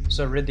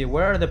 So, Riddhi,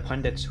 where are the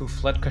pundits who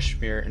fled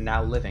Kashmir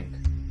now living?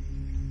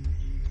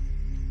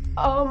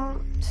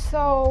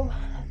 So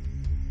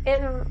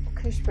in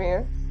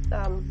Kashmir,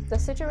 the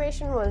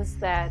situation was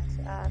that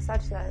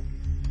such that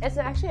it's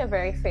actually a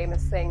very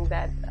famous thing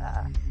that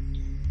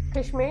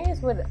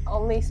Kashmiris would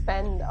only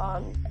spend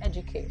on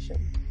education.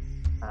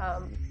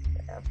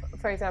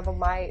 For example,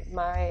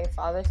 my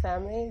father's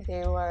family,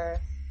 they were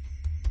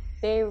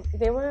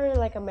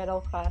like a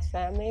middle class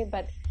family,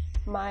 but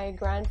my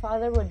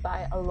grandfather would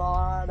buy a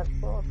lot of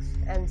books,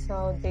 and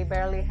so they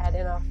barely had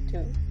enough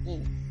to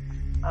eat.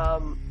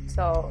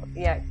 So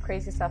yeah,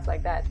 crazy stuff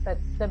like that. But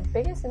the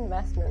biggest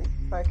investment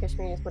for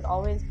Kashmiris would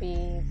always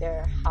be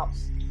their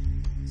house.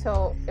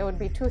 So it would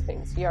be two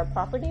things: your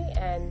property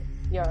and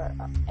your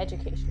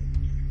education.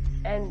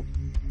 And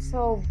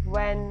so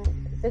when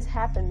this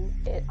happened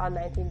on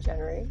 19th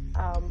January,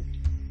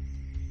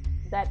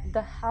 that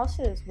the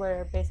houses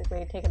were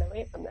basically taken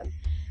away from them.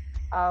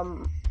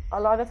 A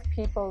lot of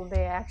people,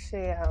 they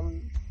actually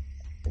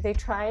they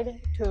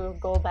tried to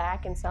go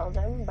back and sell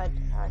them, but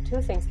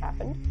three things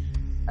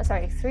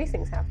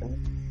happened.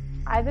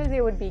 Either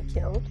they would be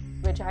killed,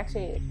 which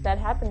actually that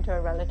happened to a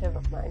relative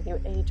of mine.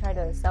 He tried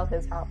to sell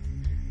his house,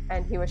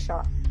 and he was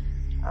shot.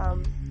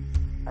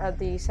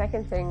 The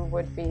second thing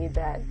would be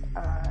that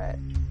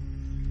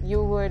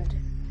you would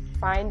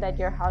find that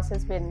your house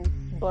has been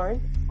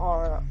burned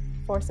or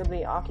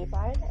forcibly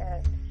occupied,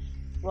 and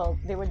well,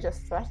 they would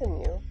just threaten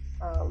you.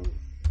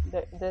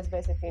 There's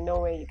basically no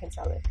way you can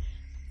sell it.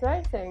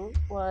 Third thing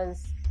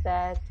was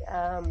that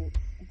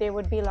they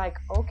would be like,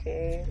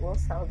 okay, we'll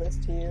sell this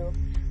to you,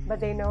 but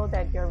they know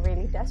that you're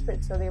really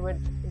desperate, so they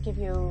would give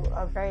you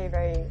a very,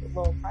 very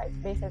low price.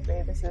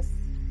 Basically, this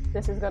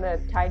is gonna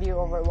tide you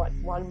over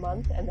 1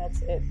 month, and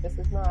that's it.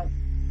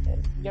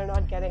 You're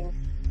not getting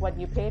what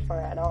you paid for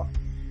at all.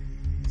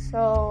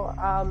 So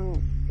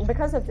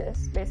because of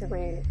this,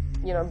 basically,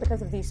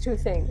 because of these two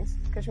things,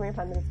 Kashmiri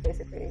Pandits,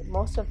 basically,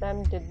 most of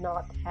them did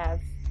not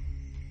have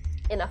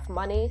enough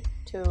money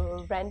to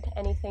rent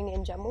anything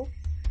in Jammu.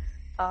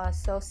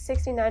 So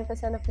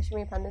 69% of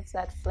Kashmiri Pandits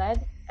that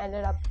fled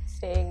ended up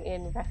staying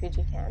in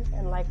refugee camps.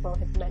 And like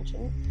Rohit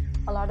mentioned,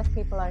 a lot of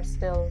people are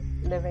still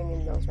living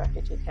in those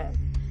refugee camps.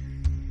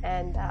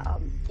 And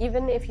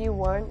even if you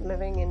weren't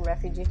living in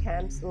refugee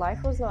camps,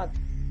 life was not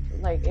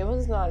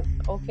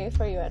okay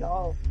for you at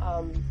all.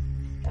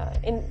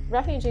 In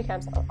refugee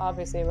camps,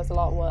 obviously, it was a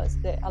lot worse.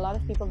 A lot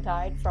of people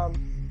died from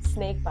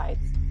snake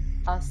bites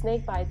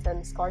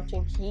and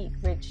scorching heat,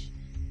 which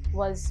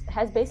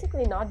has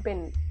basically not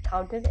been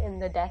counted in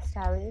the death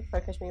tally for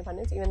Kashmiri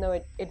Pandits, even though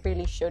it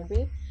really should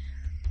be.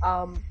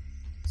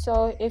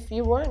 So if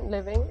you weren't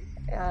living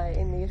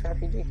in these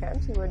refugee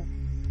camps, you would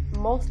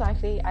most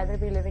likely either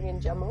be living in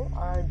Jammu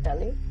or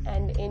Delhi.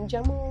 And in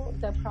Jammu,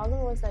 the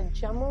problem was that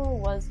Jammu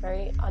was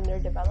very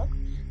underdeveloped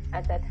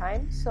at that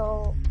time.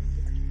 So,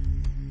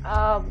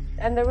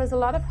 and there was a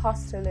lot of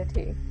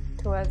hostility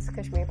towards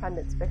Kashmiri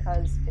Pandits,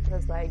 because it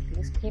was like,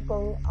 these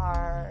people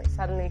are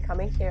suddenly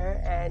coming here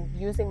and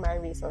using my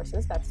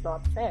resources. That's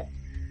not fair.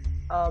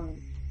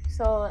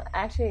 So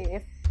actually,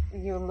 if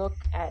you look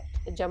at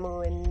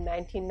Jammu in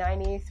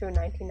 1990 through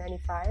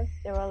 1995,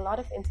 there were a lot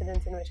of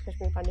incidents in which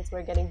Kashmiri Pandits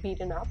were getting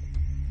beaten up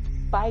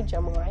by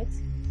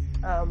Jammuites,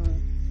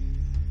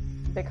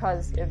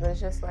 because it was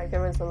just like,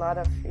 there was a lot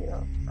of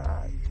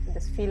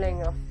this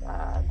feeling of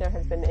there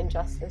has been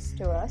injustice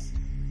to us,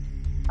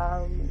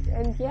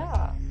 and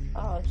yeah.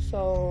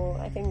 So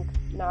I think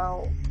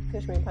now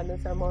Kashmiri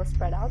Pandits are more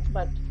spread out,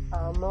 but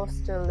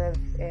most still live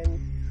in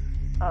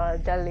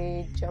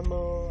Delhi,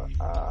 Jammu,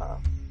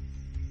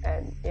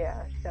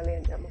 Delhi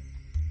and Jammu.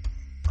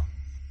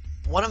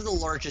 One of the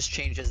largest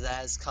changes that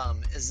has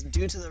come is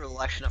due to the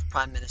election of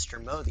Prime Minister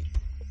Modi.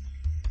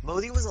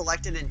 Modi was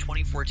elected in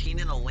 2014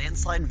 in a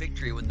landslide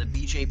victory with the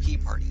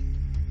BJP party.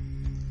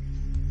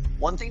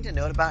 One thing to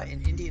note about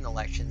in Indian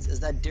elections is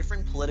that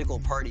different political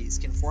parties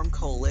can form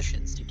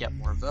coalitions to get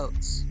more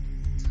votes.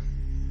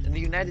 In the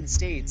United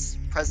States,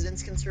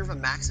 presidents can serve a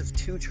max of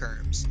 2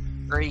 terms,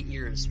 or 8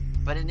 years,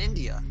 but in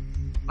India,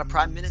 a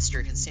prime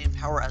minister can stay in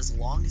power as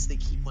long as they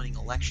keep winning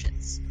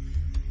elections.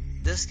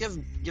 This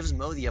gives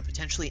Modi a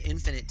potentially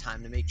infinite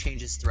time to make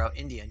changes throughout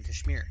India and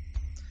Kashmir.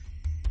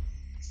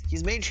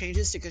 He's made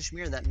changes to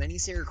Kashmir that many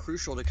say are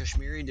crucial to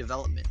Kashmiri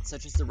development,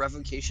 such as the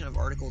revocation of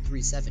Article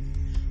 370,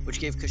 which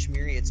gave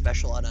Kashmiri its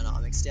special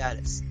autonomic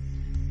status.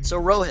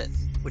 So Rohit,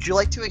 would you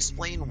like to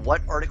explain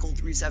what Article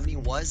 370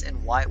 was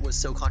and why it was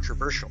so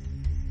controversial?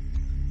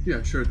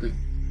 Yeah, sure thing.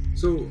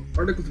 So,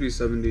 Article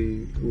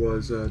 370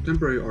 was a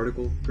temporary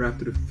article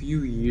drafted a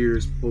few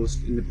years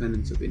post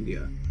independence of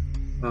India.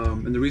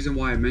 And the reason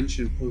why I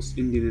mentioned post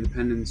Indian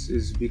independence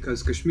is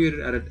because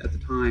Kashmir at the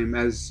time,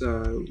 as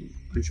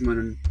Anshuman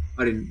and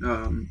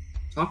Arin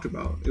talked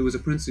about, it was a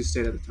princely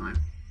state at the time.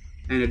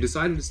 And it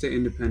decided to stay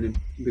independent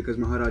because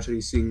Maharaj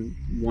Hari Singh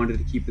wanted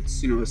to keep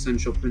its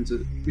essential prince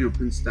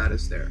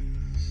status there.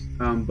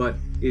 But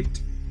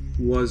it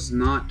was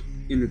not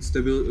in its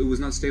stable. It was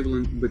not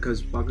stable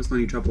because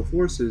Pakistani tribal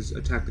forces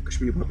attacked the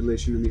Kashmiri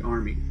population and the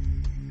army.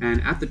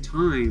 And at the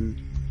time,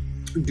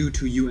 due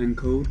to UN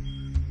code,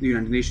 the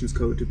United Nations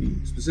code to be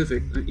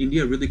specific,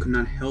 India really could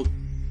not help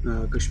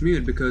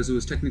Kashmir because it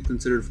was technically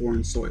considered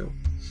foreign soil.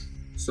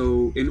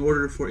 So, in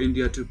order for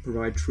India to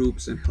provide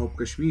troops and help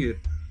Kashmir,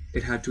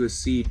 it had to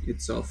accede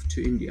itself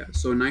to India.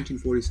 So, in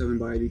 1947,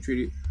 by the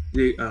treaty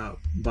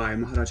by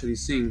Maharaj Hari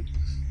Singh,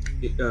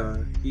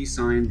 he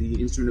signed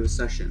the Instrument of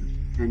Accession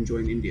and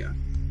joined India.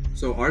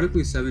 So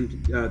Article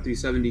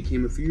 370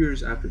 came a few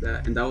years after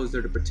that, and that was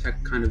there to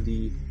protect kind of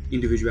the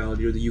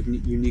individuality or the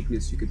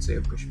uniqueness, you could say,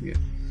 of Kashmir.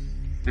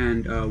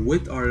 And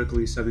with Article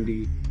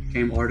 370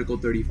 came Article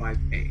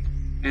 35A.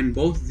 And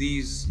both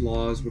these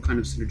laws were kind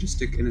of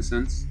synergistic in a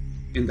sense.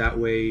 In that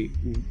way,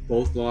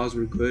 both laws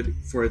were good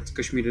for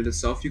Kashmir in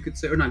itself, you could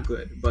say, or not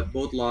good, but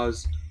both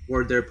laws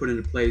were there put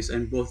into place,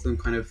 and both of them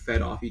kind of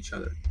fed off each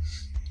other.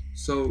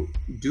 So,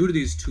 due to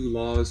these two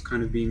laws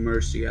kind of being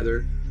merged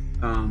together,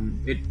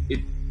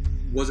 it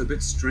was a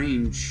bit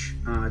strange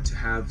to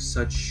have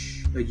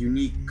such a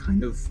unique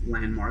kind of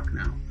landmark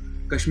now.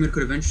 Kashmir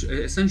could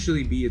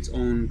essentially be its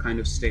own kind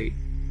of state,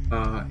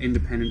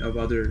 independent of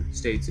other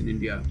states in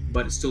India,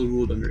 but it still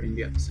ruled under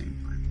India at the same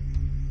time.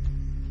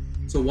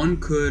 So one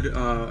could,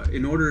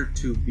 in order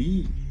to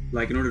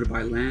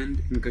buy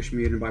land in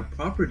Kashmir and buy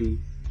property,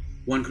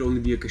 one could only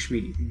be a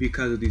Kashmiri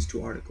because of these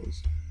two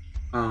articles.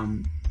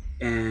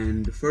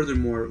 And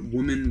furthermore,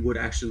 women would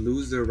actually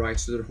lose their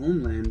rights to their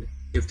homeland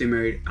if they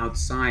married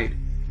outside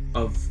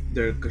of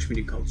their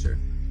Kashmiri culture.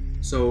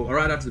 So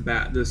right off the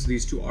bat,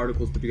 these two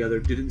articles put together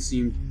didn't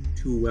seem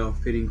too well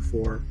fitting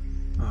for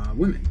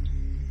women.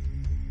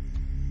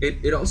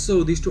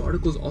 These two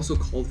articles also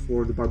called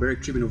for the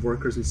barbaric treatment of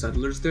workers and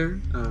settlers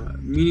there,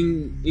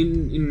 meaning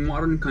in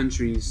modern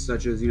countries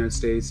such as the United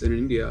States and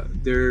India,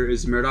 there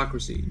is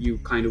meritocracy. You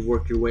kind of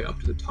work your way up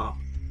to the top.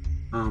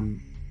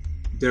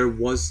 There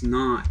was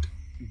not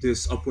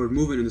this upward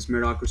movement in this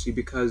meritocracy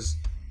because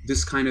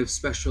this kind of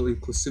special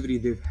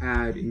inclusivity they've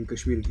had in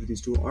Kashmir with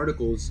these two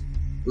articles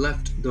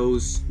left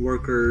those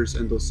workers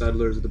and those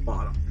settlers at the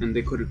bottom, and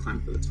they couldn't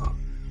climb to the top.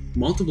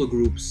 Multiple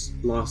groups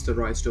lost their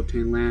rights to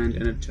obtain land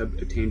and to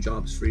obtain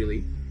jobs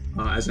freely.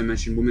 As I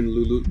mentioned, women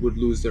would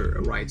lose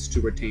their rights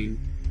to retain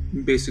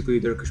basically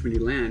their Kashmiri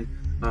land.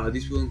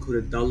 These people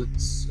included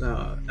Dalits,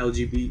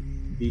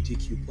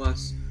 LGBTQ+,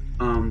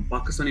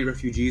 Pakistani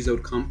refugees that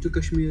would come to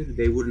Kashmir.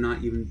 They would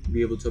not even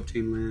be able to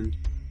obtain land.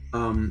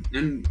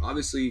 And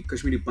obviously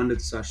Kashmiri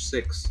Pandits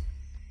 /Sikhs.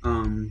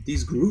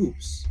 These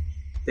groups,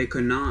 they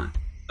could not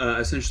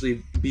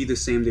essentially be the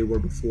same they were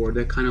before.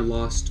 They kind of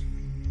lost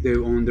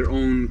their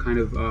own kind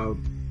of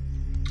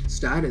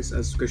status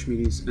as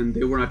Kashmiris, and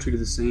they were not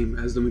treated the same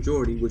as the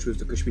majority, which was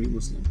the Kashmiri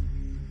Muslim.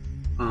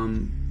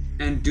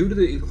 And due to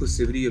the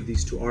inclusivity of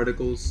these two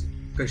articles,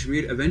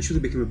 Kashmir eventually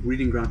became a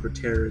breeding ground for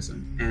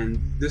terrorism, and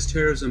this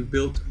terrorism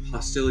built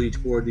hostility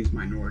toward these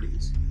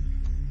minorities.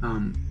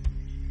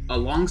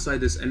 Alongside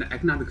this, an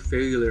economic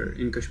failure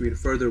in Kashmir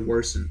further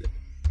worsened it.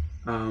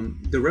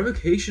 The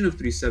revocation of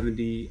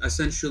 370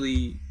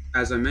 essentially,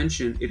 as I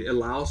mentioned, it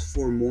allows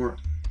for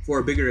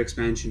a bigger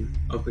expansion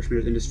of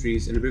Kashmir's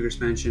industries and a bigger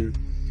expansion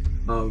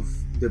of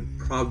the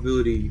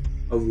probability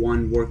of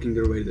one working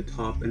their way to the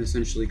top and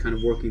essentially kind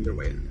of working their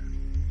way in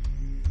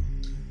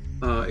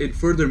there.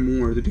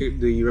 Furthermore,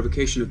 the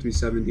revocation of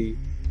 370,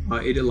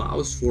 it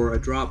allows for a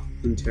drop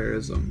in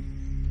terrorism.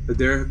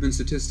 There have been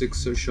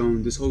statistics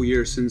shown this whole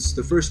year since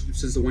the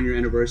 1-year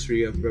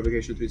anniversary of the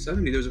revocation of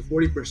 370, there's a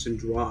 40%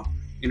 drop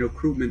in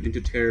recruitment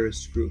into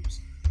terrorist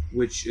groups,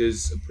 which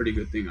is a pretty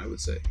good thing, I would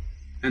say.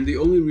 And the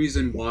only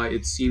reason why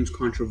it seems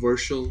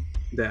controversial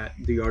that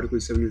the Article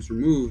 7 is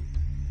removed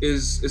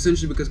is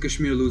essentially because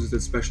Kashmir loses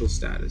its special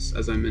status.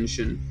 As I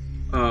mentioned,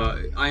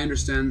 I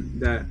understand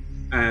that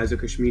as a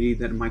Kashmiri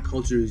that my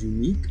culture is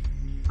unique,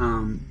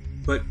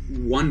 but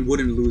one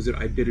wouldn't lose their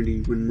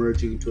identity when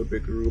merging into a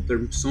bigger group. There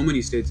are so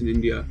many states in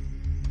India,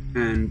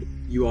 and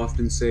you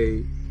often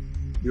say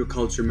your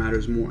culture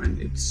matters more, and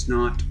it's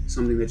not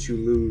something that you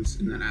lose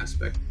in that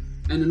aspect.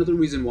 And another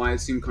reason why it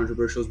seemed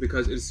controversial is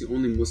because it's the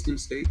only Muslim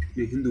state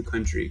in a Hindu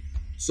country.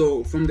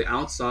 So from the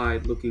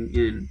outside looking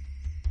in,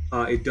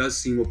 it does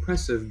seem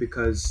oppressive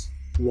because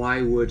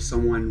why would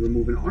someone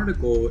remove an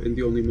article in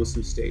the only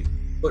Muslim state?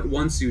 But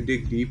once you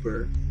dig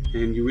deeper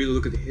and you really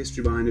look at the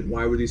history behind it,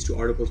 why were these two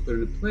articles put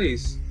into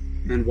place,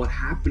 and what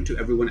happened to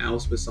everyone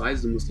else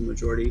besides the Muslim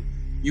majority,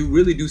 you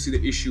really do see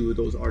the issue with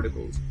those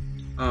articles.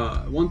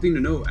 One thing to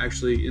note,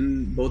 actually,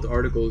 in both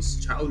articles,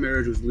 child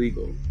marriage was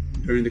legal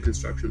during the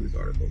construction of these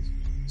articles.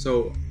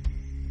 So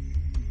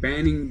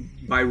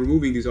by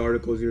removing these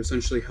articles, you're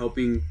essentially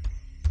helping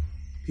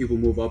people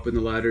move up in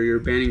the ladder. You're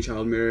banning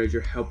child marriage.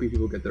 You're helping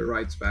people get their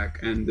rights back,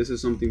 and this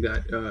is something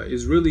that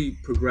is really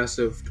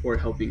progressive toward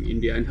helping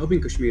India and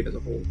helping Kashmir as a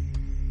whole.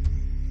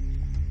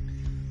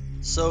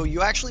 So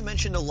you actually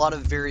mentioned a lot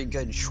of very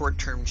good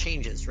short-term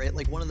changes, right?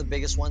 Like one of the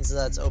biggest ones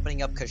that's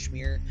opening up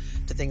Kashmir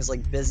to things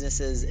like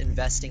businesses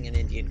investing in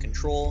Indian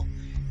control.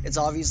 It's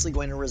obviously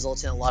going to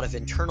result in a lot of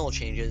internal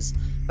changes,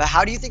 but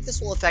how do you think this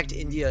will affect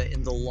India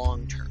in the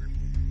long term,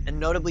 and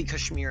notably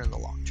Kashmir in the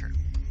long term?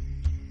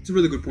 It's a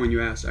really good point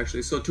you asked,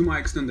 actually. So, to my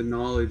extended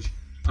knowledge,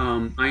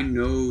 I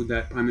know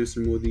that Prime Minister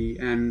Modi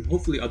and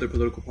hopefully other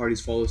political parties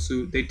follow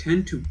suit. They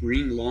tend to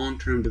bring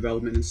long-term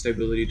development and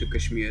stability to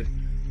Kashmir.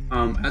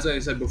 As I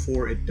said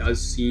before, it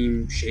does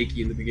seem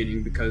shaky in the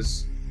beginning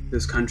because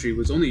this country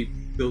was only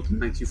built in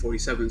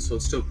 1947, so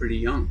it's still pretty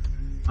young.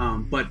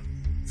 But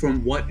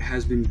from what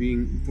has been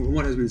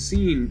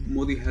seen,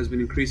 Modi has been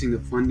increasing the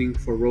funding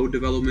for road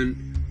development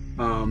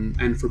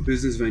and for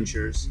business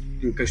ventures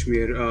in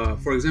Kashmir.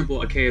 For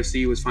example, a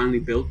KFC was finally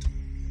built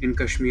in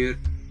Kashmir,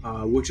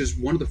 which is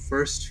one of the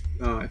first,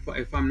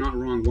 if I'm not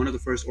wrong, one of the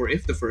first, or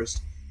if the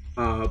first,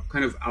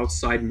 kind of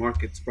outside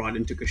markets brought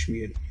into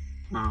Kashmir.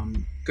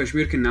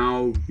 Kashmir can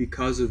now,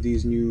 because of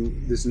this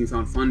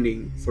newfound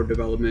funding for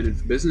development and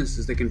for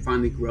businesses, they can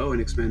finally grow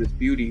and expand its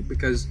beauty.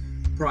 Because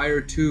prior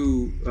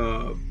to,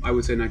 I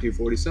would say,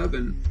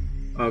 1947,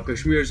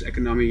 Kashmir's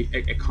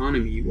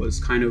economy was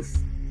kind of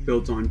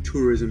built on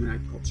tourism and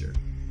agriculture,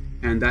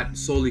 and that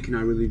solely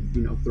cannot really,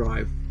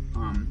 thrive.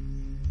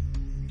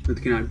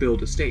 It cannot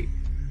build a state,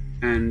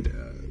 and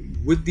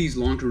with these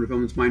long-term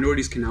developments,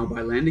 minorities can now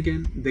buy land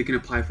again. They can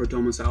apply for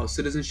domicile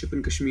citizenship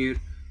in Kashmir.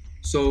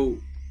 So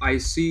I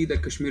see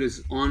that Kashmir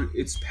is on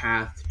its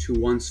path to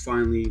once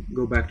finally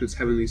go back to its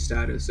heavenly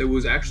status. It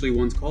was actually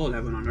once called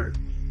heaven on earth.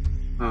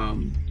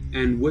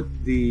 And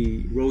with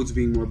the roads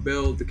being more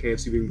built, the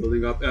KFC being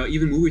building up,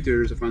 even movie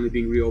theaters are finally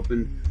being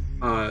reopened.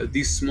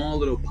 These small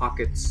little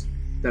pockets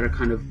that are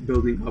kind of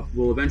building up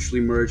will eventually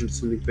merge into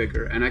something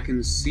bigger. And I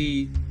can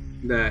see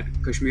that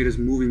Kashmir is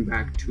moving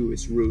back to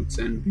its roots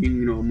and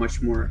being, a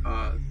much more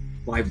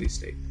lively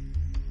state.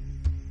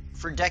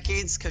 For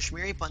decades,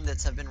 Kashmiri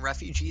Pundits have been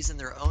refugees in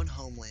their own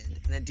homeland,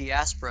 in a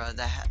diaspora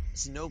that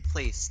has no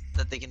place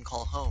that they can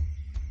call home.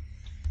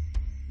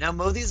 Now,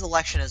 Modi's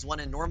election has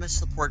won enormous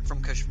support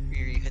from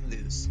Kashmiri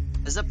Hindus.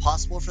 Is it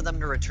possible for them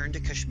to return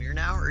to Kashmir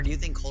now, or do you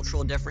think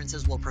cultural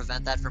differences will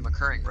prevent that from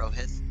occurring,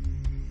 Rohit?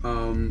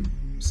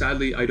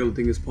 Sadly, I don't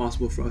think it's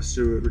possible for us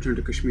to return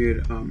to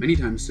Kashmir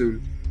anytime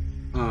soon.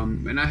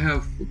 And I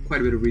have quite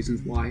a bit of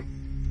reasons why.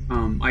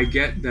 I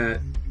get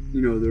that,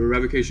 the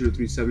revocation of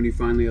 370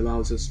 finally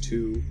allows us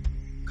to,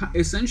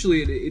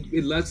 essentially,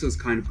 it lets us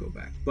kind of go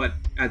back. But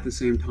at the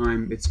same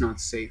time, it's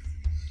not safe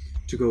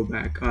to go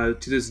back.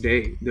 To this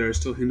day, there are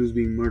still Hindus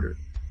being murdered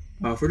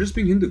for just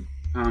being Hindu.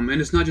 And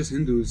it's not just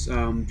Hindus.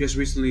 Just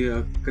recently,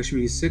 a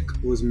Kashmiri Sikh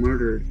was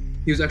murdered.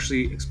 He was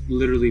actually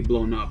literally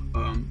blown up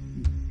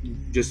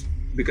just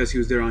because he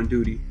was there on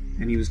duty,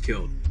 and he was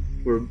killed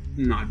for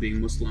not being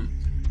Muslim.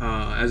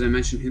 As I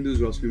mentioned, Hindus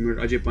were also being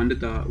murdered. Ajay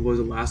Pandita was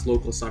the last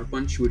local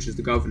sarpanch, which is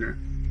the governor.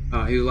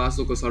 He was the last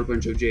local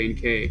sarpanch of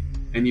J&K,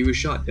 and he was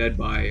shot dead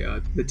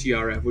by the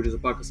TRF, which is a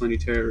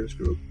Pakistani terrorist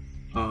group.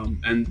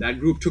 And that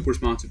group took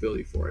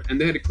responsibility for it.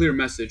 And they had a clear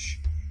message,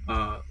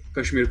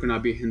 Kashmir could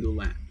not be a Hindu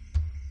land.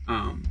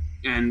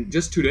 And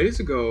just 2 days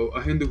ago,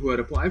 a Hindu who had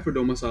applied for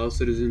domicile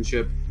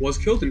citizenship was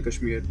killed in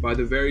Kashmir by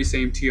the very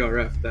same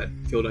TRF that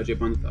killed Ajay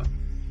Pandita.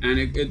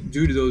 And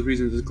due to those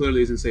reasons, it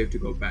clearly isn't safe to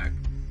go back.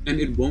 And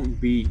it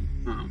won't be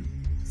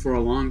for a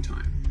long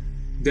time.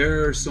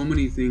 There are so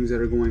many things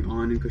that are going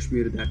on in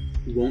Kashmir that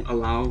won't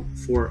allow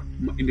for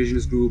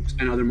indigenous groups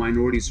and other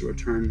minorities to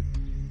return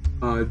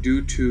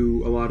due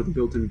to a lot of the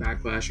built-in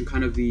backlash and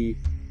kind of the,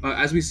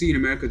 as we see in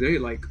America today,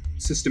 like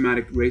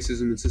systematic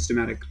racism and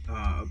systematic,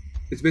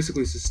 it's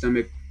basically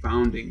systemic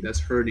founding that's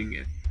hurting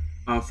it.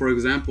 For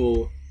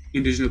example,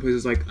 indigenous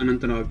places like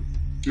Anantnag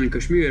in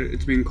Kashmir,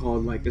 it's being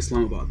called like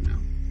Islamabad now.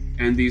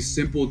 And these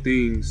simple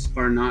things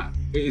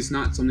it's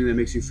not something that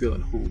makes you feel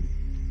at home.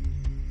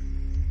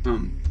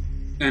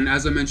 And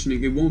as I'm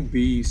mentioning, it won't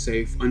be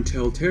safe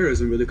until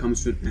terrorism really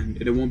comes to an end.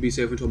 And it won't be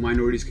safe until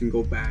minorities can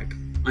go back,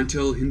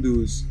 until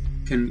Hindus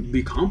can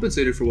be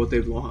compensated for what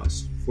they've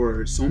lost.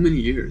 For so many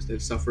years,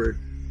 they've suffered.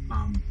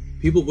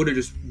 People wouldn't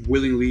just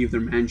willingly leave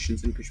their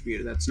mansions in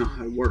Kashmir. That's not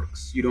how it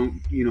works. You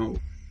don't,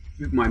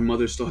 my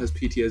mother still has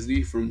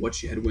PTSD from what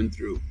she had went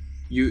through.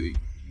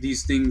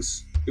 These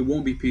things, it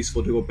won't be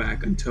peaceful to go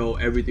back until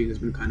everything has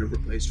been kind of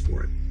replaced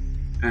for it.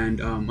 And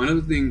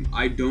another thing,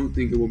 I don't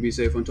think it will be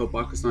safe until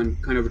Pakistan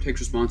kind of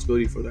takes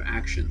responsibility for their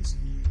actions.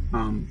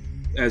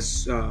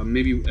 As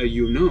maybe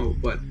you know,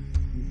 but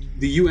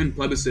the UN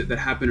plebiscite that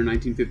happened in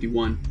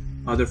 1951,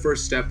 the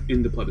first step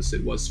in the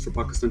plebiscite was for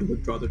Pakistan to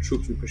withdraw their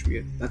troops from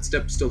Kashmir. That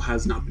step still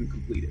has not been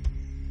completed.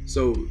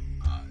 So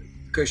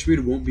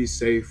Kashmir won't be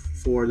safe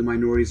for the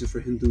minorities and for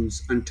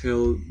Hindus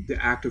until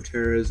the act of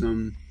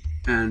terrorism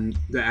and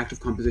the act of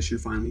composition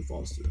finally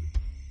falls through.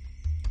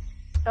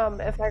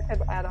 If I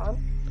could add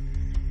on,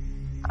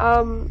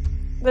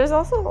 There's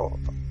also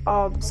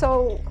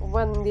so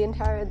when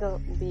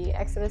the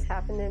exodus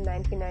happened in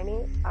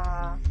 1990,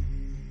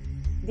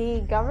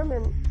 the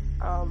government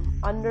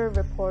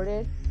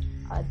underreported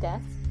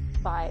deaths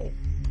by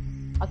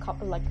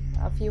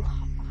a few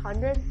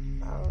hundred,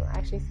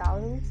 actually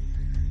thousands,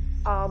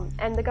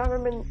 and the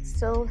government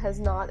still has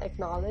not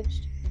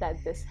acknowledged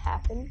that this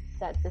happened,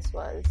 that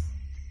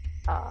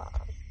uh,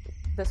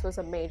 this was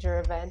a major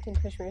event in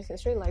Kashmir's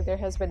history. Like, there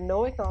has been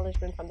no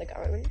acknowledgement from the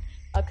government.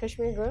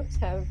 Kashmir groups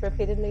have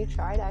repeatedly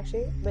tried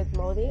actually with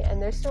Modi,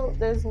 and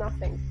there's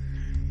nothing.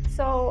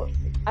 So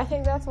I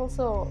think that's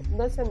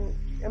an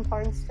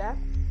important step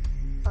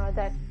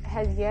that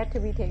has yet to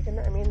be taken.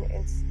 I mean,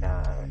 it's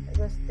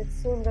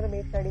soon going to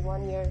be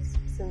 31 years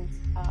since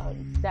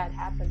that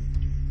happened,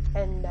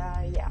 and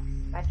yeah,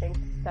 I think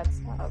that's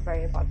a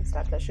very important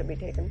step that should be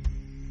taken.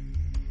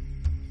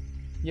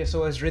 Yeah,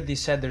 so as Riddhi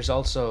said, there's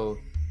also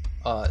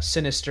a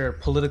sinister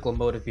political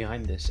motive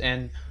behind this,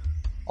 and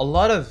a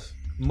lot of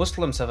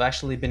Muslims have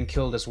actually been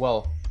killed as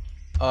well.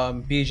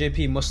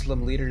 BJP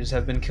Muslim leaders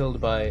have been killed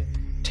by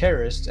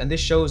terrorists, and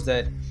this shows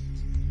that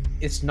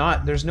there's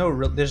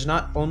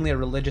not only a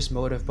religious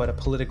motive but a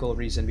political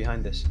reason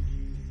behind this.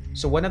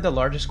 So one of the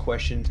largest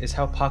questions is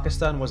how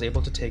Pakistan was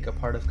able to take a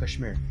part of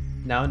Kashmir,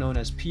 now known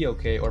as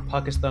POK or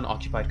Pakistan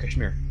Occupied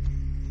Kashmir.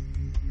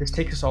 This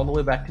takes us all the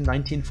way back to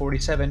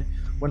 1947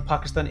 when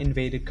Pakistan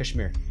invaded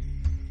Kashmir.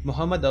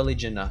 Muhammad Ali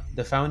Jinnah,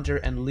 the founder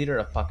and leader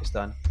of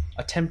Pakistan,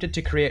 attempted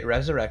to create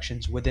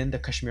resurrections within the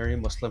Kashmiri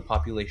Muslim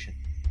population.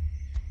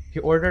 He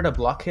ordered a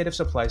blockade of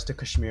supplies to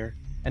Kashmir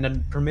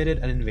and permitted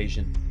an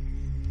invasion.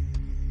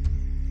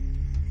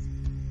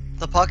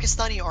 The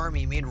Pakistani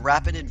army made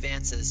rapid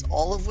advances,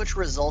 all of which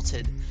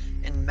resulted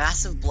in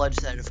massive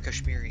bloodshed of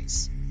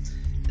Kashmiris.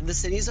 In the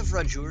cities of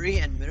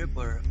Rajouri and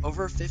Mirpur,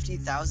 over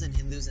 50,000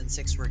 Hindus and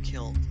Sikhs were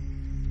killed.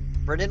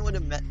 Britain would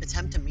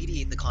attempt to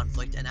mediate the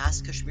conflict and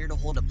ask Kashmir to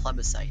hold a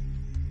plebiscite.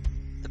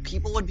 The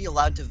people would be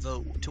allowed to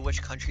vote to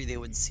which country they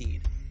would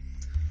cede.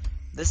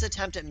 This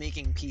attempt at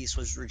making peace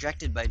was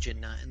rejected by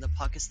Jinnah and the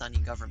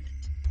Pakistani government.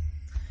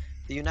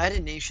 The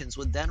United Nations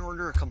would then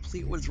order a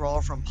complete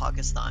withdrawal from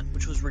Pakistan,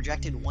 which was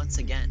rejected once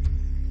again.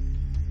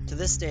 To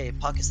this day,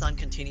 Pakistan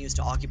continues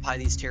to occupy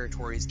these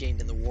territories gained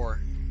in the war.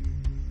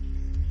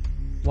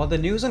 While the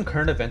news and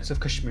current events of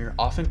Kashmir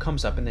often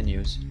comes up in the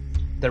news,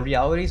 the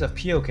realities of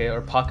POK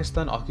or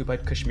Pakistan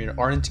Occupied Kashmir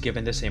aren't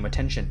given the same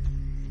attention.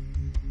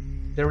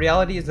 The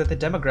reality is that the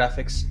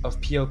demographics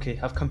of POK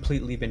have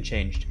completely been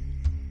changed.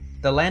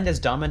 The land is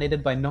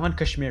dominated by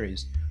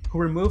non-Kashmiris who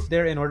were moved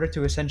there in order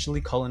to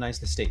essentially colonize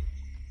the state.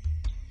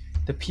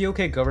 The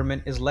POK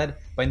government is led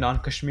by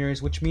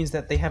non-Kashmiris, which means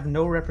that they have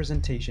no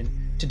representation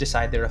to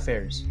decide their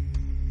affairs.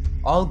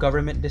 All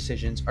government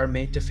decisions are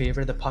made to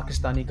favor the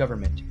Pakistani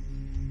government,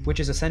 which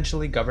is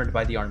essentially governed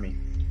by the army.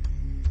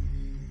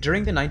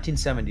 During the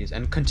 1970s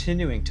and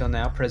continuing till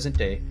now present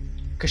day,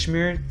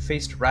 Kashmir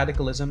faced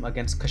radicalism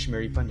against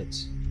Kashmiri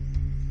Pundits.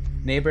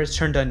 Neighbors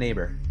turned on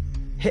neighbor.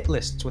 Hit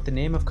lists with the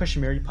name of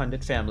Kashmiri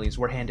Pundit families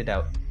were handed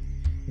out.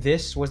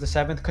 This was the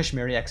 7th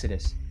Kashmiri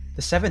Exodus,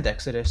 the 7th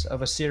Exodus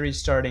of a series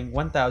starting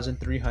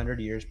 1,300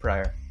 years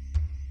prior.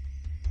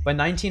 By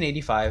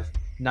 1985,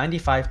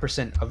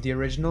 95% of the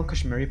original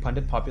Kashmiri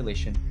Pundit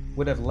population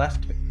would have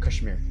left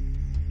Kashmir.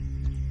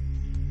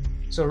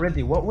 So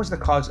Riddhi, what was the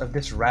cause of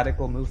this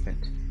radical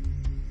movement?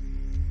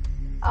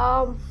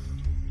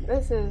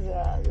 This is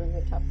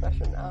a tough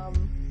question.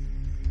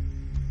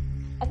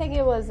 I think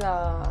it was.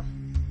 I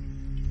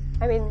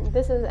mean,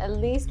 this has at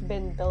least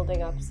been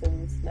building up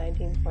since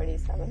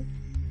 1947.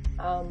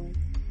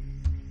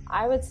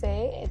 I would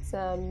say it's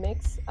a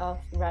mix of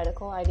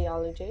radical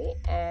ideology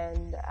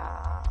and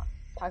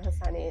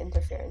Pakistani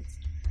interference,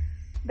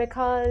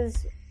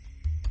 because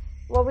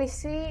what we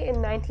see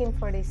in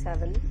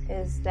 1947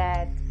 is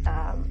that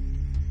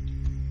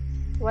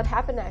what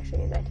happened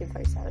actually in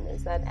 1947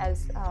 is that,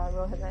 as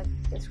Rohit had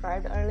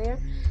described earlier,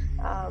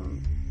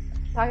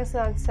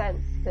 Pakistan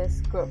sent this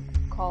group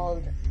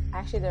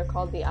they're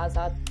called the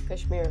Azad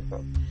Kashmir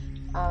group.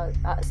 The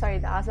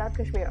Azad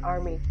Kashmir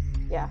Army,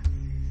 yeah.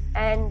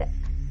 And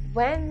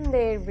when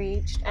they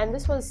reached, and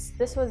this was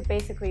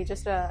basically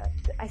just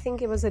I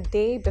think it was a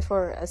day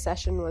before a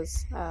session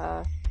was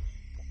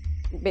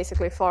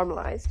basically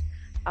formalized.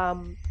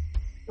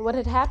 What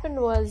had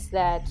happened was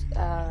that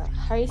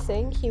Hari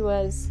Singh,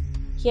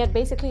 he had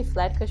basically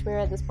fled Kashmir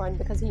at this point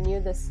because he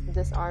knew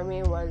this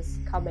army was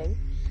coming,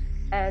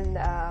 and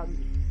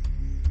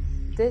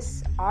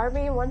this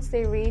army, once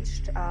they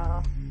reached,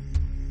 I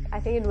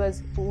think it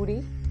was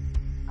Uri,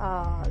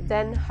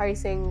 then Hari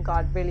Singh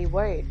got really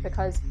worried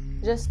because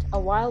just a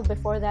while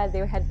before that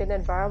they had been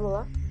at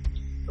Baramulla,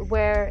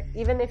 where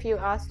even if you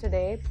ask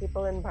today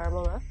people in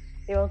Baramulla,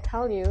 they will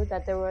tell you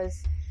that there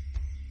was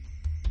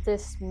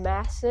this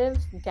massive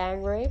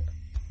gang rape,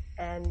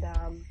 and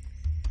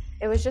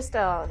it was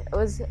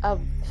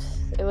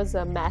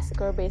a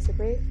massacre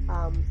basically.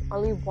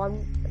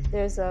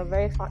 There's a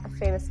very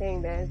famous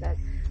saying there that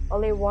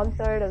only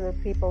 1/3 of the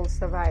people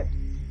survived.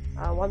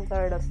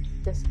 1/3 of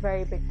this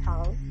very big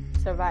town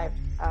survived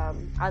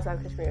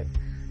Azad Kashmir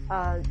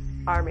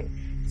army.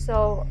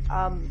 So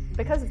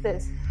because of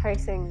this, Hari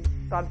Singh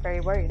got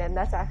very worried, and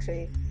I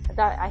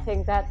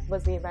think that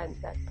was the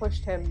event that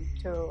pushed him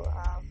to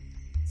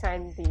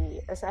sign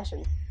the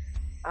accession.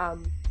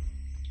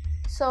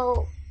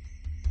 So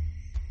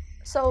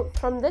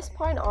from this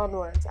point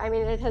onwards, I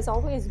mean, it has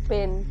always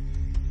been,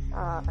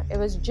 it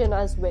was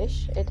Jinnah's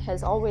wish. It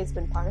has always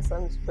been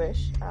Pakistan's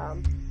wish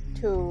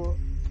to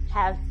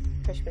have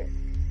Kashmir.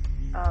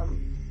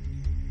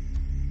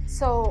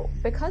 So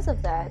because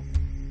of that,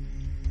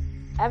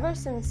 ever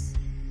since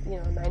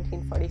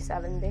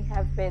 1947, they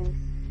have been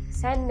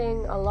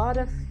sending a lot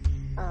of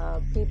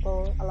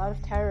people, a lot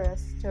of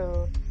terrorists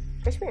to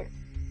Kashmir.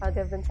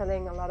 They've been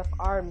selling a lot of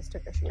arms to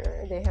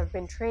Kashmir. They have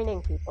been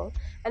training people,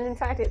 and in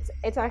fact,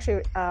 it's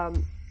actually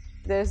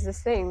there's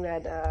this thing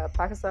that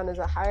Pakistan is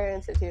a higher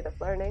institute of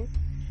learning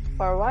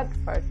for what?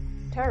 For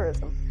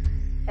terrorism.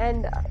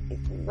 And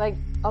like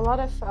a lot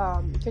of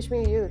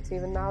Kashmiri youths,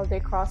 even now, they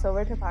cross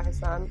over to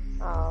Pakistan,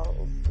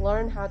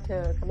 learn how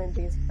to commit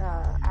these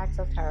acts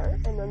of terror,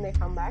 and then they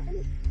come back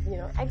and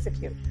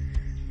execute.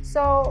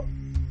 So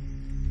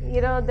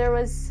there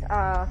was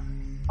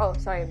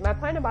my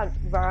point about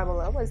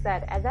Baramulla was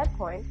that at that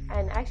point,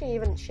 and actually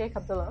even Sheikh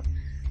Abdullah,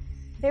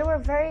 they were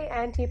very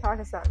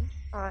anti-Pakistan.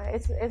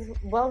 It's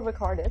well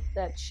recorded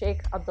that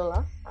Sheikh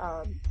Abdullah,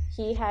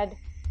 he had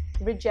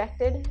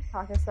rejected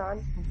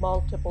Pakistan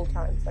multiple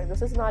times. Like,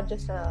 this is not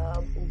just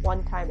a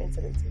one-time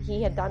incident.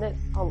 He had done it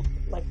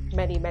like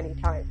many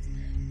times,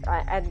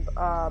 and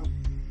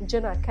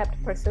Jinnah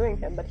kept pursuing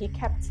him, but he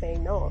kept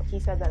saying no. He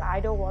said that I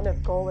don't want to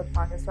go with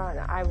Pakistan,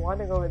 I want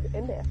to go with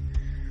India.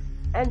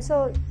 And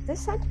so this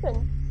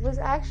sentiment was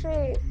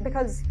actually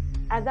because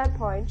at that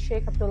point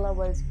Sheikh Abdullah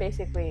was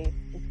basically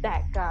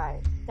that guy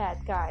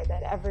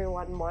that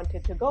everyone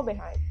wanted to go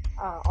behind.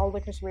 All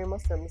the Kashmir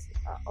Muslims,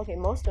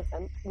 most of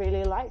them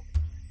really liked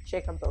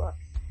Sheikh Abdullah.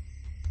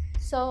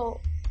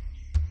 So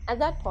at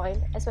that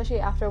point,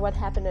 especially after what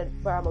happened at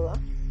Baramulla,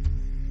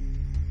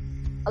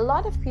 a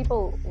lot of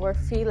people were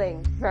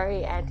feeling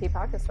very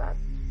anti-Pakistan.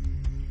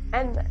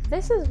 And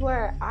this is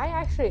where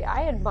I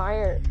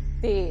admire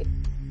the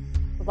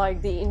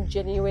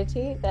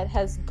ingenuity that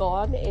has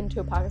gone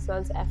into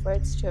Pakistan's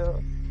efforts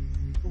to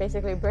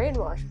basically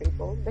brainwash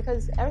people,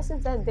 because ever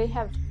since then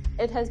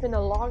it has been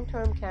a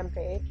long-term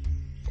campaign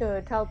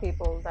to tell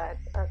people that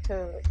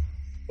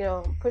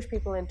push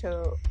people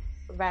into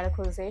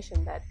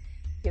radicalization, that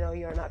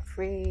you're not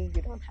free,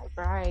 you don't have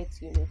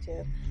rights, you need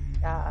to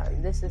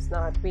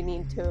we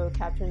need to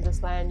capture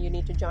this land, you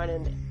need to join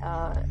an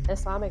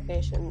Islamic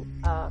nation,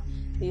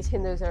 these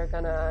Hindus are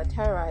gonna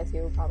terrorize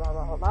you, blah blah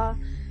blah blah blah.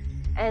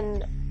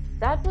 And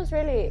that was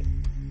really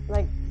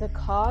like the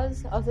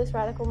cause of this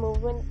radical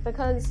movement,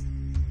 because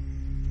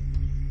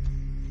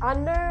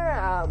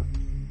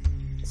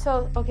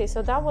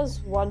so that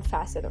was one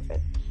facet of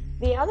it.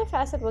 The other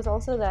facet was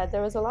also that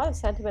there was a lot of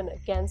sentiment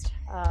against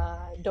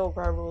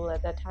Dogra rule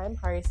at that time,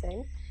 Hari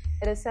Singh.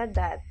 It is said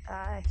that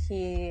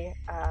he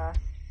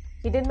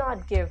did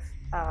not give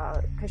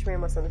Kashmir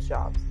Muslims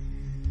jobs.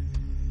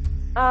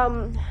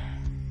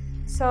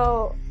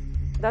 So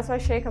that's why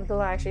Sheikh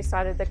Abdullah actually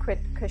started the Quit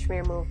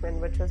Kashmir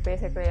movement, which was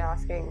basically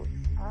asking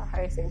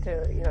Hari Singh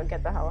to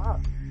get the hell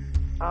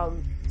out.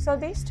 So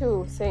these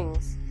two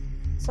things.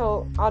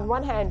 So on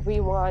one hand, they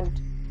wanted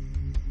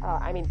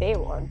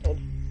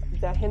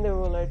the Hindu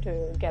ruler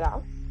to get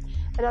out,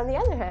 and on the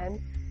other hand,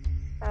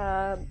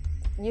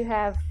 you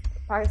have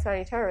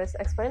Pakistani terrorists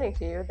explaining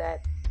to you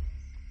that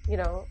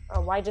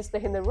why just the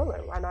Hindu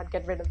ruler? Why not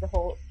get rid of the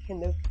whole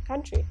Hindu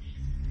country?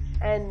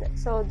 And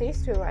so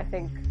these two, I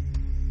think,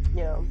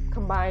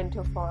 combined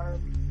to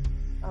form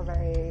a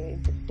very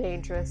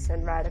dangerous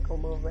and radical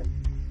movement.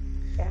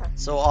 Yeah.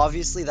 So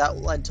obviously that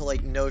led to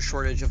no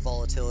shortage of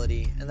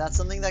volatility, and that's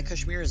something that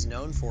Kashmir is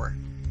known for.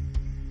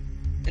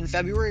 In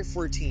February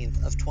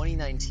 14th of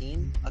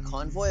 2019, a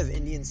convoy of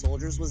Indian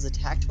soldiers was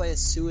attacked by a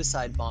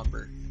suicide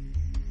bomber.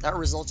 That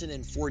resulted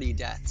in 40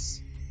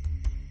 deaths.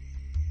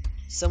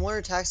 Similar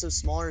attacks of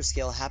smaller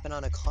scale happen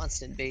on a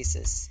constant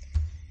basis,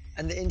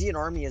 and the Indian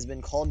Army has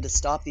been called to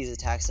stop these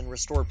attacks and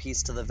restore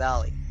peace to the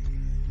valley.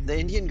 The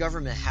Indian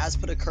government has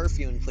put a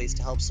curfew in place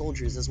to help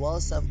soldiers, as well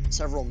as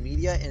several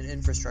media and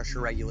infrastructure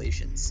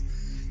regulations.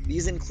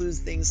 These include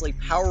things like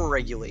power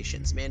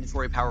regulations,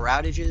 mandatory power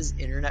outages,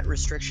 internet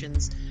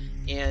restrictions,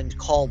 and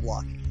call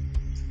blocking.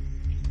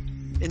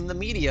 In the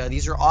media,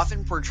 these are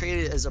often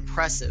portrayed as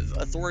oppressive,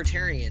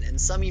 authoritarian, and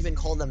some even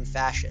call them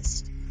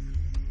fascist.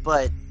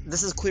 But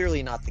this is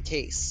clearly not the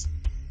case.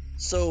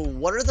 So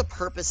what are the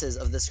purposes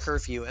of this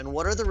curfew, and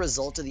what are the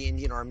results of the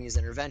Indian Army's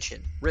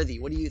intervention? Riddhi,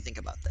 what do you think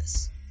about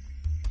this?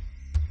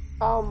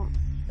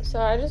 So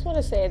I just want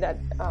to say that,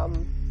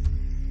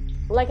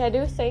 I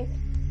do think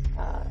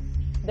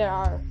there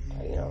are,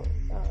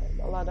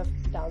 a lot of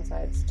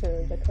downsides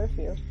to the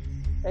curfew.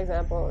 For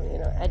example,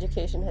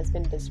 education has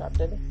been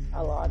disrupted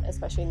a lot,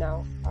 especially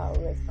now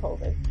with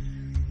COVID.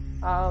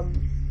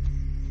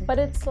 But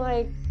it's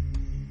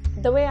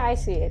the way I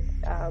see it,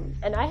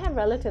 and I have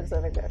relatives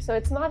living there, so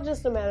it's not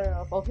just a matter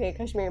of, okay,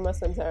 Kashmiri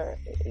Muslims are,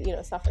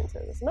 suffering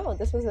through this. No,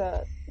 this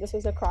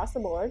was across the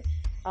board.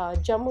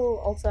 Jammu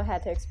also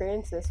had to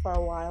experience this for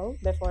a while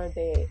before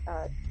they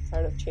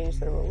sort of changed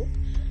the rules.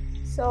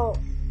 So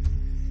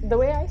the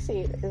way I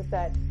see it is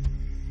that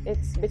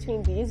it's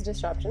between these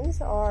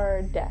disruptions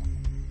or death.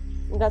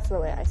 That's the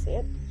way I see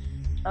it.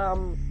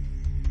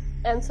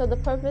 And so the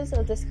purpose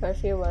of this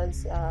curfew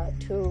was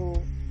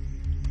to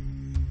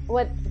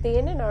what the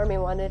Indian Army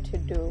wanted to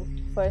do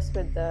first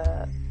with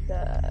the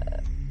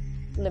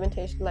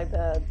limitation, like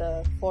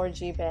the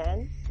 4G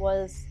ban,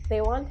 was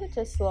they wanted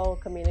to slow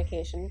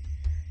communication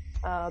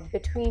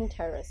between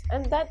terrorists.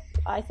 And that,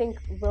 I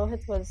think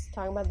Rohit was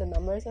talking about the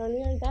numbers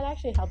earlier, that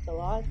actually helped a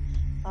lot.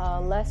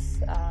 Less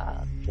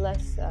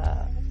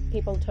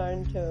people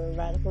turned to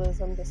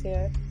radicalism this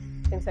year,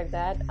 things like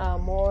that.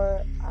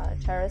 More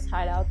terrorist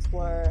hideouts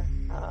were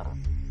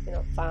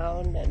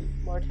found,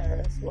 and more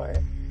terrorists were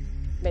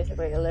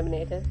basically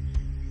eliminated.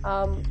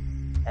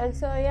 And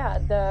so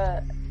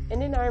the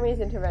Indian Army's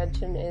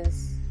intervention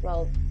is,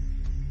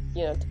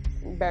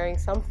 bearing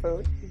some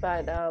fruit,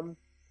 but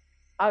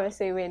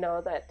obviously we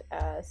know that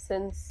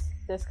since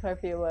this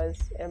curfew was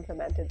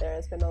implemented, there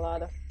has been a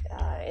lot of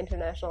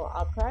international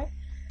outcry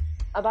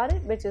about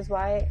it, which is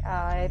why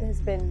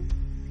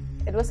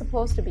it was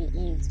supposed to be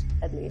eased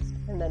at least,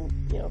 and then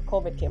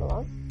COVID came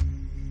along.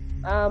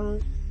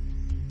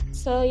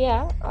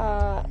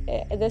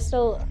 There's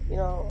still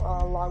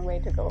a long way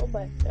to go,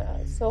 but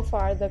so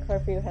far the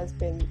curfew has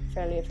been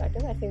fairly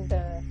effective. I think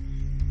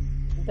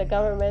the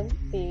government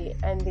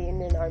and the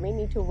Indian Army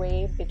need to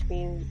weigh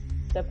between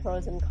the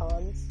pros and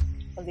cons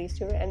of these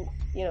two, and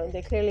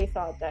they clearly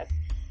thought that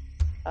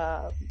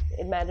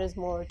it matters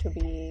more to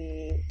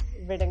be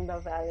ridding the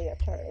valley of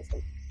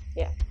terrorism.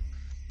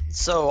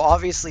 So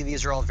obviously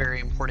these are all very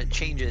important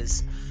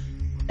changes,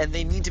 and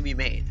they need to be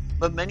made.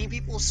 But many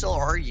people still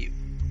argue,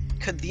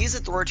 could these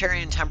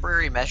authoritarian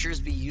temporary measures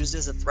be used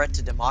as a threat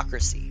to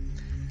democracy?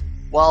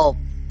 Well,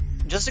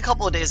 just a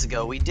couple of days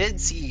ago, we did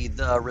see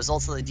the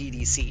results of the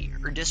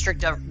DDC, or District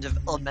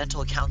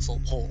Developmental Council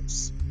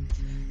polls.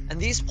 And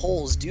these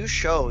polls do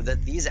show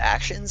that these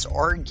actions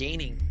are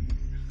gaining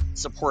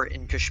support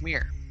in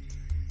Kashmir.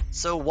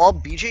 So while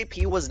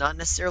BJP was not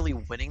necessarily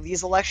winning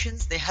these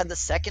elections, they had the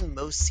second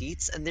most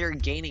seats and they're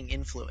gaining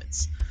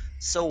influence.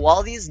 So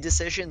while these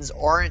decisions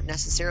aren't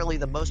necessarily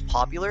the most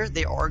popular,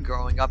 they are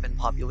growing up in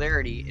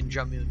popularity in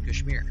Jammu and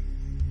Kashmir.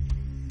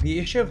 The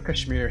issue of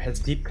Kashmir has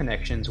deep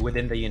connections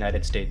within the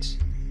United States.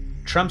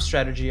 Trump's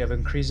strategy of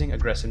increasing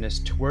aggressiveness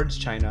towards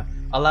China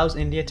allows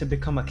India to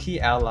become a key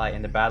ally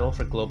in the battle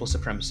for global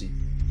supremacy.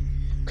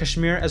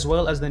 Kashmir, as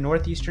well as the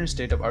northeastern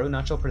state of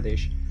Arunachal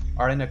Pradesh,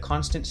 are in a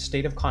constant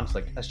state of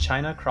conflict as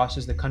China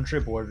crosses the country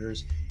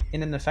borders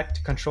in an effort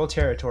to control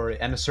territory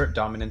and assert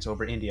dominance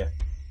over India.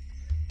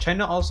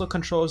 China also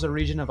controls a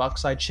region of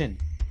Aksai Chin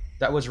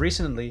that was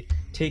recently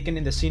taken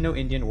in the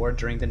Sino-Indian War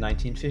during the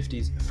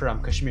 1950s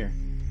from Kashmir.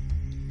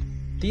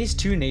 These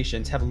two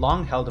nations have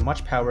long held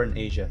much power in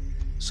Asia,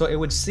 so it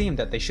would seem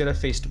that they should have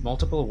faced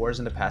multiple wars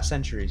in the past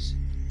centuries.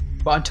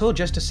 But until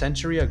just a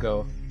century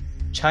ago,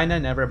 China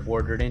never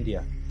bordered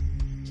India.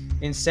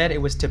 Instead,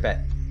 it was Tibet.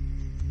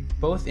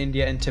 Both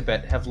India and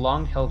Tibet have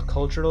long held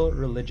cultural,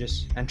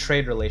 religious, and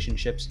trade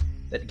relationships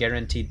that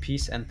guaranteed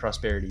peace and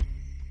prosperity.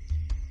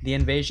 The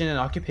invasion and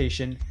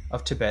occupation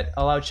of Tibet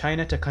allowed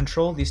China to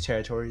control these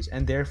territories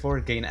and therefore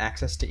gain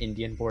access to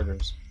Indian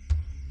borders.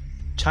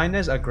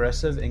 China's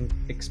aggressive and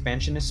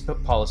expansionist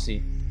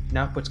policy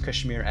now puts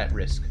Kashmir at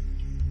risk.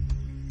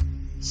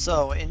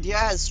 So, India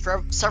has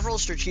several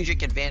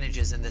strategic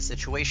advantages in this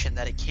situation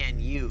that it can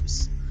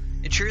use.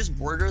 It shares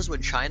borders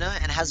with China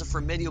and has a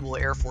formidable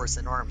air force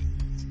and army.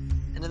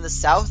 And in the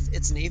south,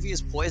 its navy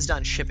is poised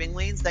on shipping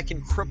lanes that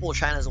can cripple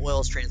China's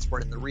oil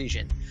transport in the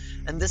region,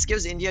 and this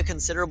gives India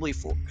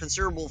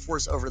considerable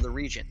force over the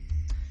region.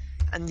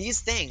 And these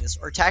things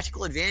are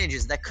tactical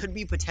advantages that could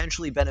be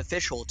potentially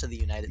beneficial to the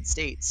United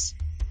States.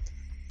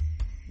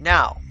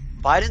 Now,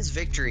 Biden's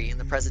victory in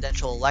the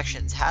presidential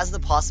elections has the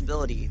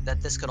possibility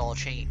that this could all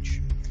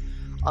change.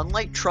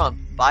 Unlike Trump,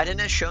 Biden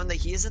has shown that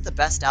he isn't the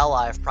best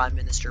ally of Prime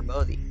Minister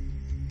Modi.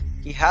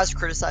 He has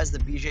criticized the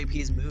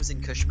BJP's moves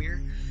in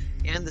Kashmir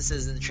and the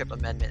Citizenship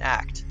Amendment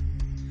Act.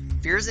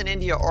 Fears in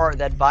India are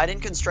that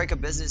Biden can strike a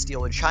business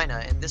deal with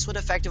China, and this would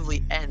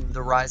effectively end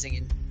the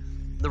rising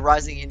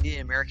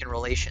Indian-American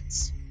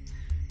relations.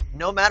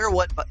 No matter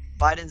what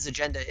Biden's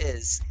agenda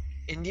is,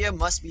 India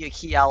must be a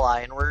key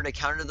ally in order to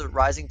counter the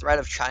rising threat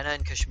of China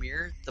in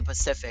Kashmir, the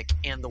Pacific,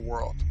 and the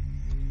world.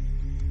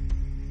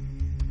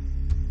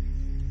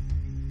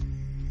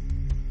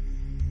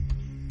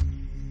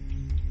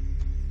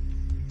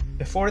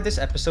 Before this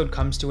episode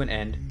comes to an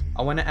end,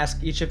 I want to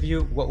ask each of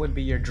you what would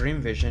be your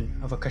dream vision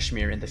of a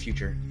Kashmir in the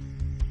future.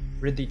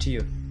 Riddhi, to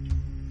you.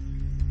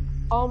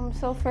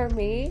 So for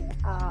me,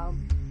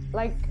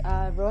 like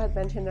Rohit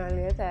mentioned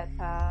earlier, that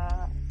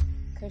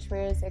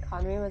Kashmir's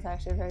economy was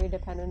actually very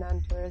dependent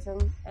on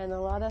tourism, and a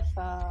lot of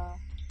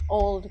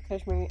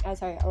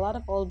a lot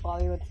of old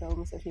Bollywood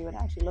films, if you would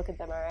actually look at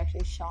them, are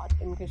actually shot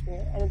in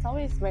Kashmir, and it's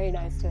always very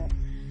nice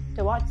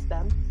to watch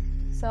them.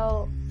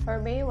 So for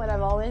me, what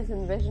I've always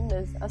envisioned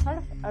is a sort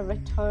of a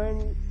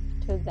return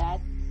to that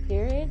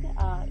period.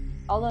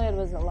 Although it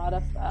was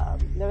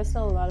there was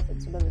still a lot of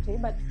instability,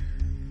 but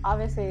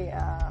obviously,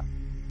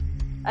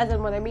 as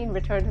in when I mean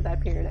return to that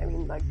period, I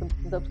mean like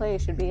the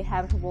place should be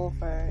habitable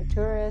for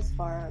tourists,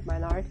 for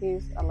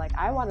minorities. Like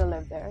I want to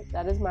live there.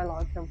 That is my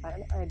long-term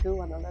plan. I do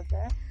want to live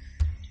there,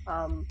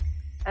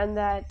 and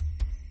that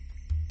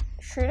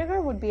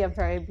Srinagar would be a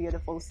very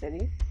beautiful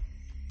city.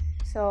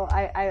 So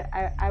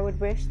I would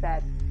wish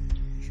that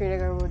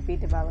Srinagar would be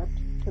developed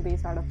to be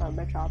sort of a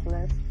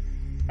metropolis,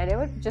 and it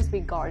would just be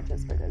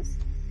gorgeous because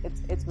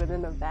it's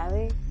within a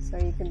valley, so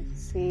you can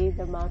see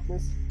the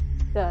mountains,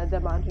 the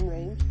mountain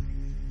range.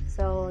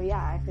 So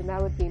yeah, I think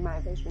that would be my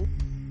vision.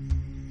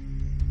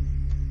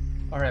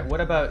 All right, what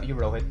about you,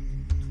 Rohit?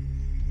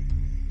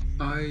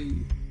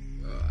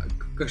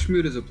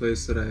 Kashmir is a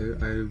place that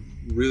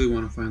I really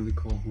want to finally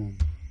call home.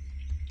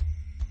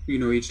 You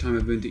know, each time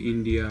I've been to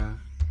India,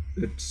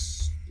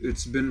 it's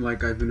been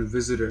like I've been a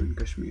visitor in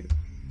Kashmir,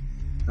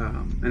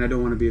 and I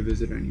don't want to be a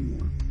visitor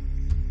anymore.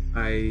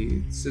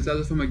 It's as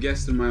if I'm a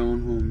guest in my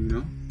own home. You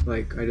know,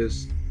 like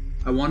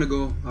I want to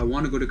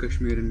go to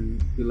Kashmir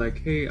and be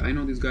like, hey, I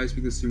know these guys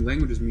speak the same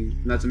language as me,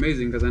 and that's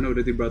amazing because I know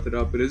that they brought that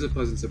up. It is a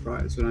pleasant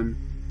surprise when I'm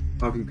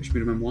talking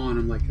Kashmiri to my mom, and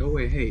I'm like, oh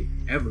wait, hey,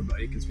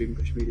 everybody can speak in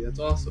Kashmiri. That's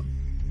awesome.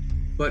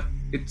 But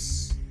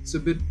it's a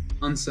bit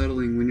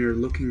unsettling when you're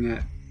looking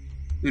at,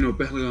 you know,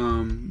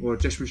 Pahalgam or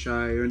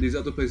Chashma or these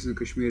other places in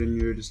Kashmir,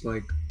 and you're just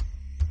like,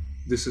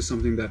 this is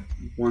something that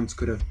once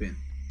could have been.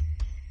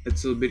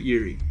 It's a bit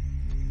eerie,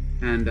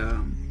 and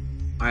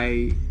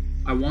I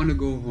want to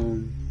go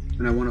home,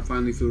 and I want to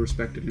finally feel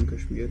respected in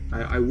Kashmir.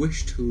 I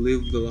wish to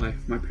live the life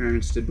my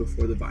parents did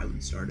before the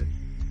violence started.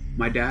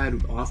 My dad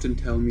would often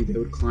tell me they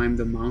would climb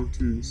the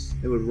mountains,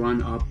 they would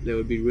run up, they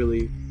would be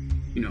really,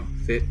 you know,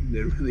 fit,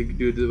 they would really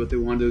do what they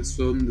wanted. They would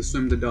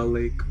swim the Dal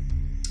Lake,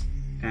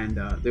 and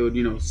they would,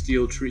 you know,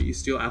 steal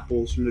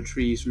apples from the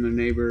trees from their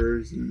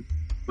neighbors. And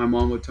my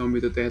mom would tell me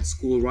that they had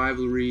school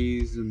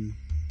rivalries, and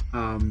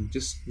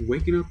just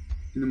waking up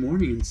in the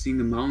morning and seeing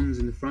the mountains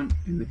in the front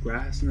and the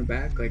grass in the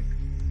back, like,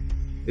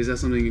 is that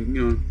something,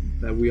 you know,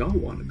 that we all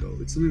want to go?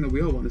 It's something that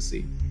we all want to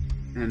see,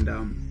 and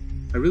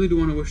I really do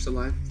want to wish the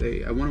life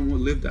I want to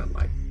live that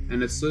life.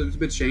 And it's a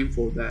bit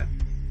shameful that,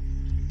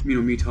 you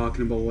know, me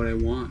talking about what I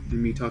want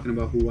and me talking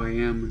about who I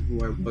am and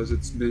who I was,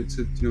 it's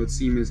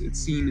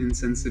seen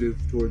insensitive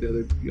toward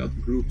the other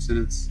groups, and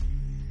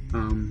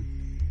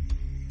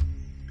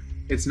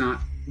it's not,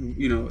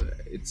 you know,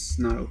 it's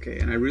not okay.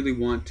 And I really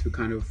want to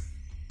kind of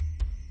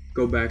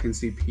go back and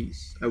see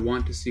peace. I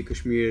want to see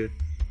Kashmir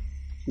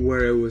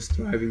where it was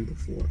thriving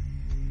before.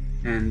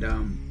 And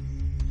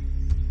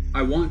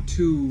I want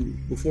to,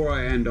 before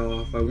I end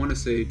off, I want to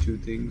say two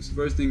things. The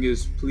first thing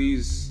is,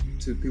 please,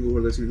 to people who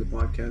are listening to the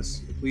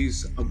podcast,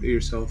 please update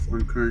yourself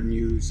on current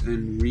news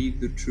and read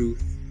the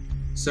truth.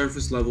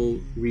 Surface level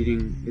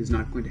reading is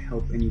not going to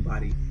help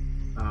anybody.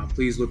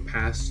 Please look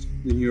past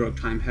the New York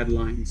Times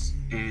headlines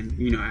and,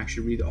 you know,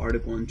 actually read the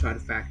article and try to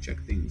fact check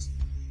things.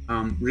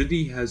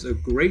 Riddhi has a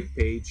great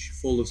page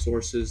full of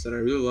sources that I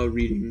really love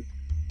reading,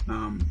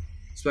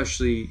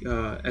 especially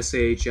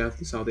SAHF,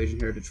 the South Asian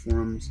Heritage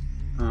Forums,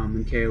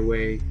 and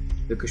KOA,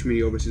 the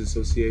Kashmiri Overseas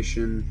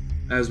Association,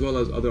 as well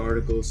as other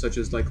articles such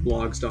as like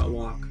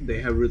blogs.lock.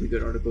 They have really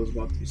good articles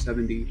about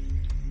 370.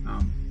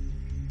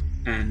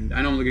 And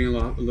I know I'm getting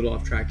a little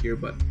off track here,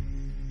 but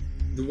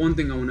the one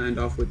thing I want to end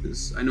off with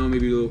is, I know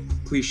maybe a little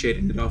cliche to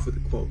end it off with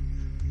a quote,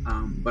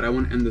 but I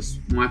want to end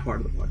my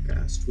part of the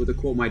podcast with a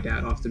quote my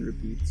dad often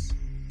repeats.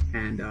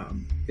 And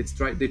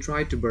they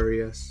tried to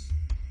bury us,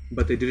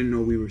 but they didn't know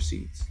we were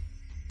seeds.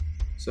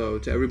 So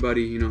to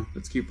everybody, you know,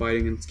 let's keep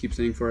fighting and let's keep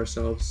standing for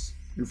ourselves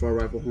and for our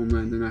rightful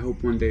homeland. And I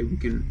hope one day we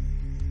can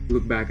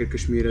look back at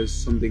Kashmir as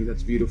something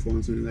that's beautiful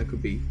and something that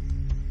could be.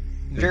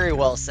 Very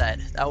well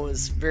said. That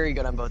was very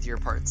good on both your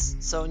parts.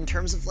 So in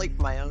terms of like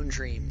my own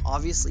dream,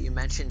 obviously you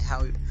mentioned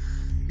how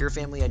your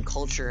family had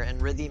culture, and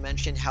Riddhi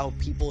mentioned how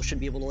people should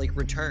be able to like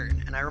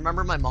return. And I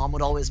remember my mom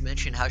would always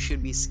mention how she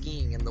would be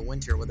skiing in the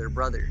winter with her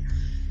brother.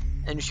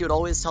 And she would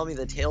always tell me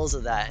the tales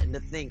of that, and to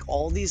think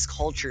all these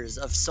cultures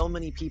of so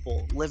many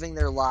people living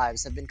their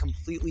lives have been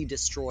completely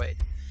destroyed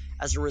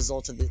as a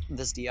result of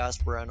this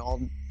diaspora and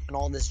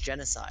all this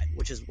genocide,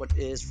 which is what it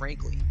is,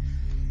 frankly.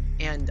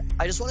 And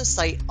I just want to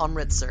cite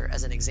Amritsar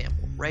as an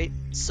example, right?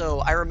 So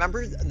I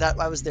remember that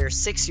I was there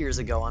 6 years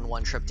ago on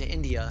one trip to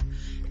India,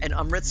 and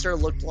Amritsar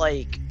looked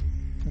like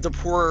the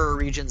poorer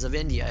regions of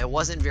India. It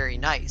wasn't very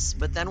nice.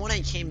 But then when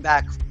I came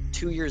back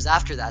 2 years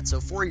after that,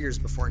 so 4 years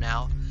before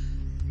now,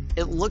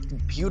 it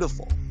looked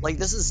beautiful. Like,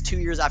 this is 2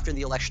 years after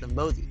the election of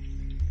Modi,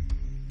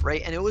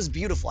 right? And it was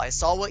beautiful. I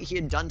saw what he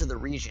had done to the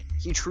region.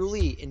 He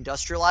truly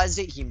industrialized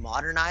it, he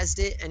modernized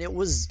it, and it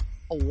was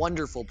a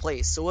wonderful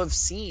place. So I've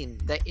seen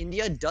that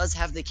India does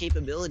have the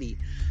capability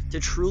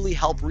to truly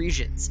help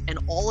regions, and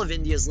all of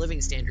India's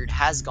living standard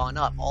has gone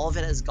up. All of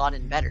it has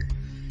gotten better.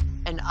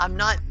 And I'm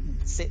not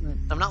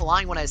I'm not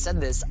lying when I said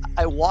this.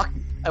 I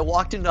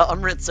walked into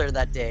Amritsar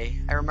that day.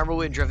 I remember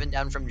we had driven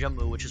down from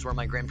Jammu, which is where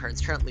my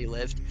grandparents currently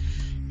lived,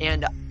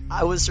 and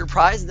I was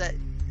surprised that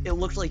it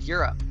looked like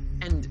Europe.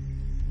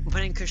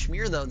 But in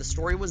Kashmir, though, the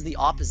story was the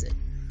opposite.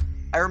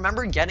 I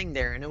remember getting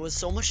there, and it was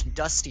so much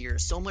dustier,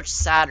 so much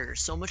sadder,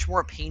 so much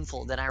more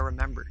painful than I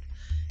remembered.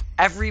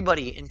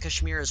 Everybody in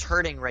Kashmir is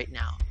hurting right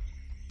now.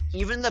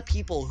 Even the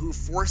people who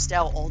forced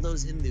out all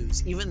those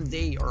Hindus, even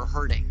they are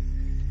hurting.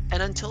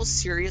 And until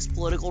serious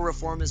political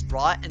reform is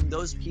brought and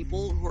those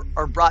people who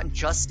are brought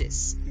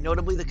justice,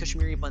 notably the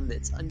Kashmiri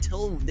Pandits,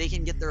 until they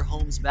can get their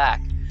homes back,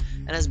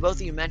 and as both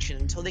of you mentioned,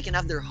 until they can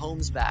have their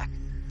homes back,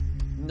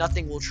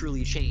 nothing will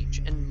truly change.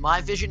 And my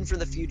vision for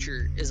the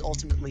future is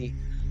ultimately,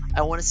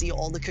 I want to see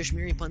all the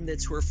Kashmiri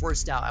Pandits who are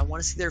forced out. I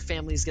want to see their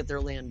families get their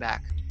land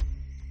back.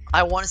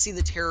 I want to see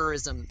the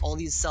terrorism, all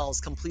these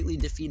cells completely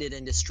defeated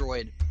and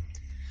destroyed.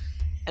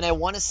 And I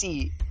want to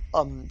see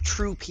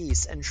true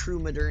peace and true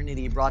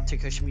modernity brought to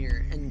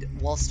Kashmir, and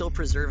while still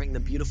preserving the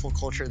beautiful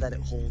culture that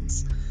it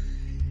holds.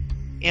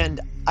 And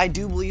I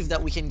do believe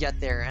that we can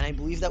get there, and I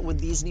believe that with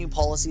these new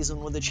policies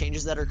and with the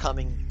changes that are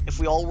coming, if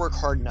we all work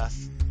hard enough,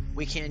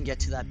 we can get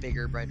to that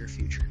bigger, brighter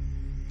future.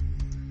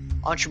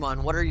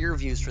 Anshuman, what are your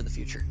views for the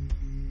future?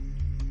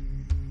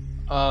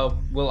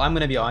 Well, I'm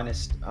gonna be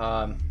honest.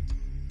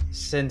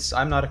 Since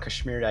I'm not a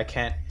Kashmiri, I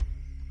can't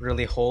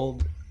really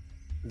hold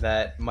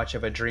that much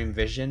of a dream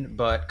vision,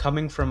 but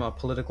coming from a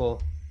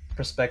political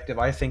perspective,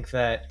 I think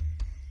that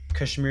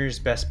Kashmir's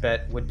best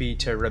bet would be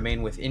to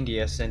remain with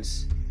India,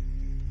 since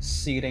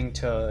ceding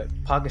to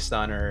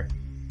Pakistan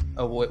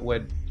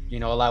would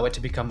allow it to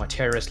become a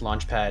terrorist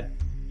launch pad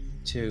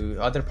to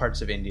other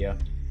parts of India,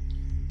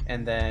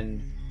 and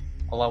then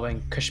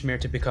allowing Kashmir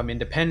to become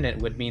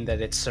independent would mean that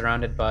it's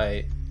surrounded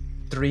by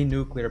 3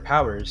 nuclear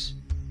powers,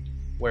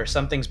 where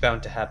something's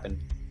bound to happen.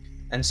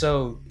 And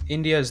so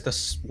India is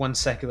the one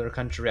secular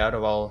country out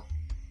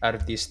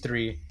of these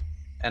 3,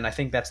 and I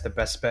think that's the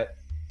best bet.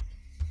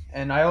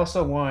 And I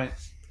also want,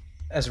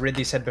 as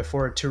Riddhi said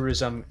before,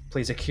 tourism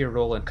plays a key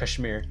role in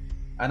Kashmir,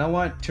 and I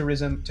want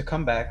tourism to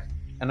come back,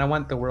 and I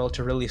want the world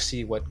to really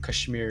see what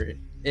Kashmir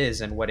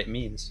is and what it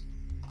means.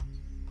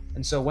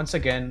 And so once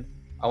again,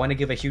 I want to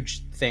give a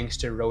huge thanks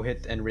to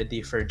Rohit and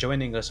Riddhi for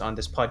joining us on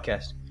this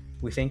podcast.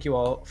 We thank you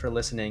all for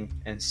listening,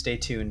 and stay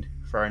tuned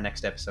for our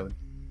next episode.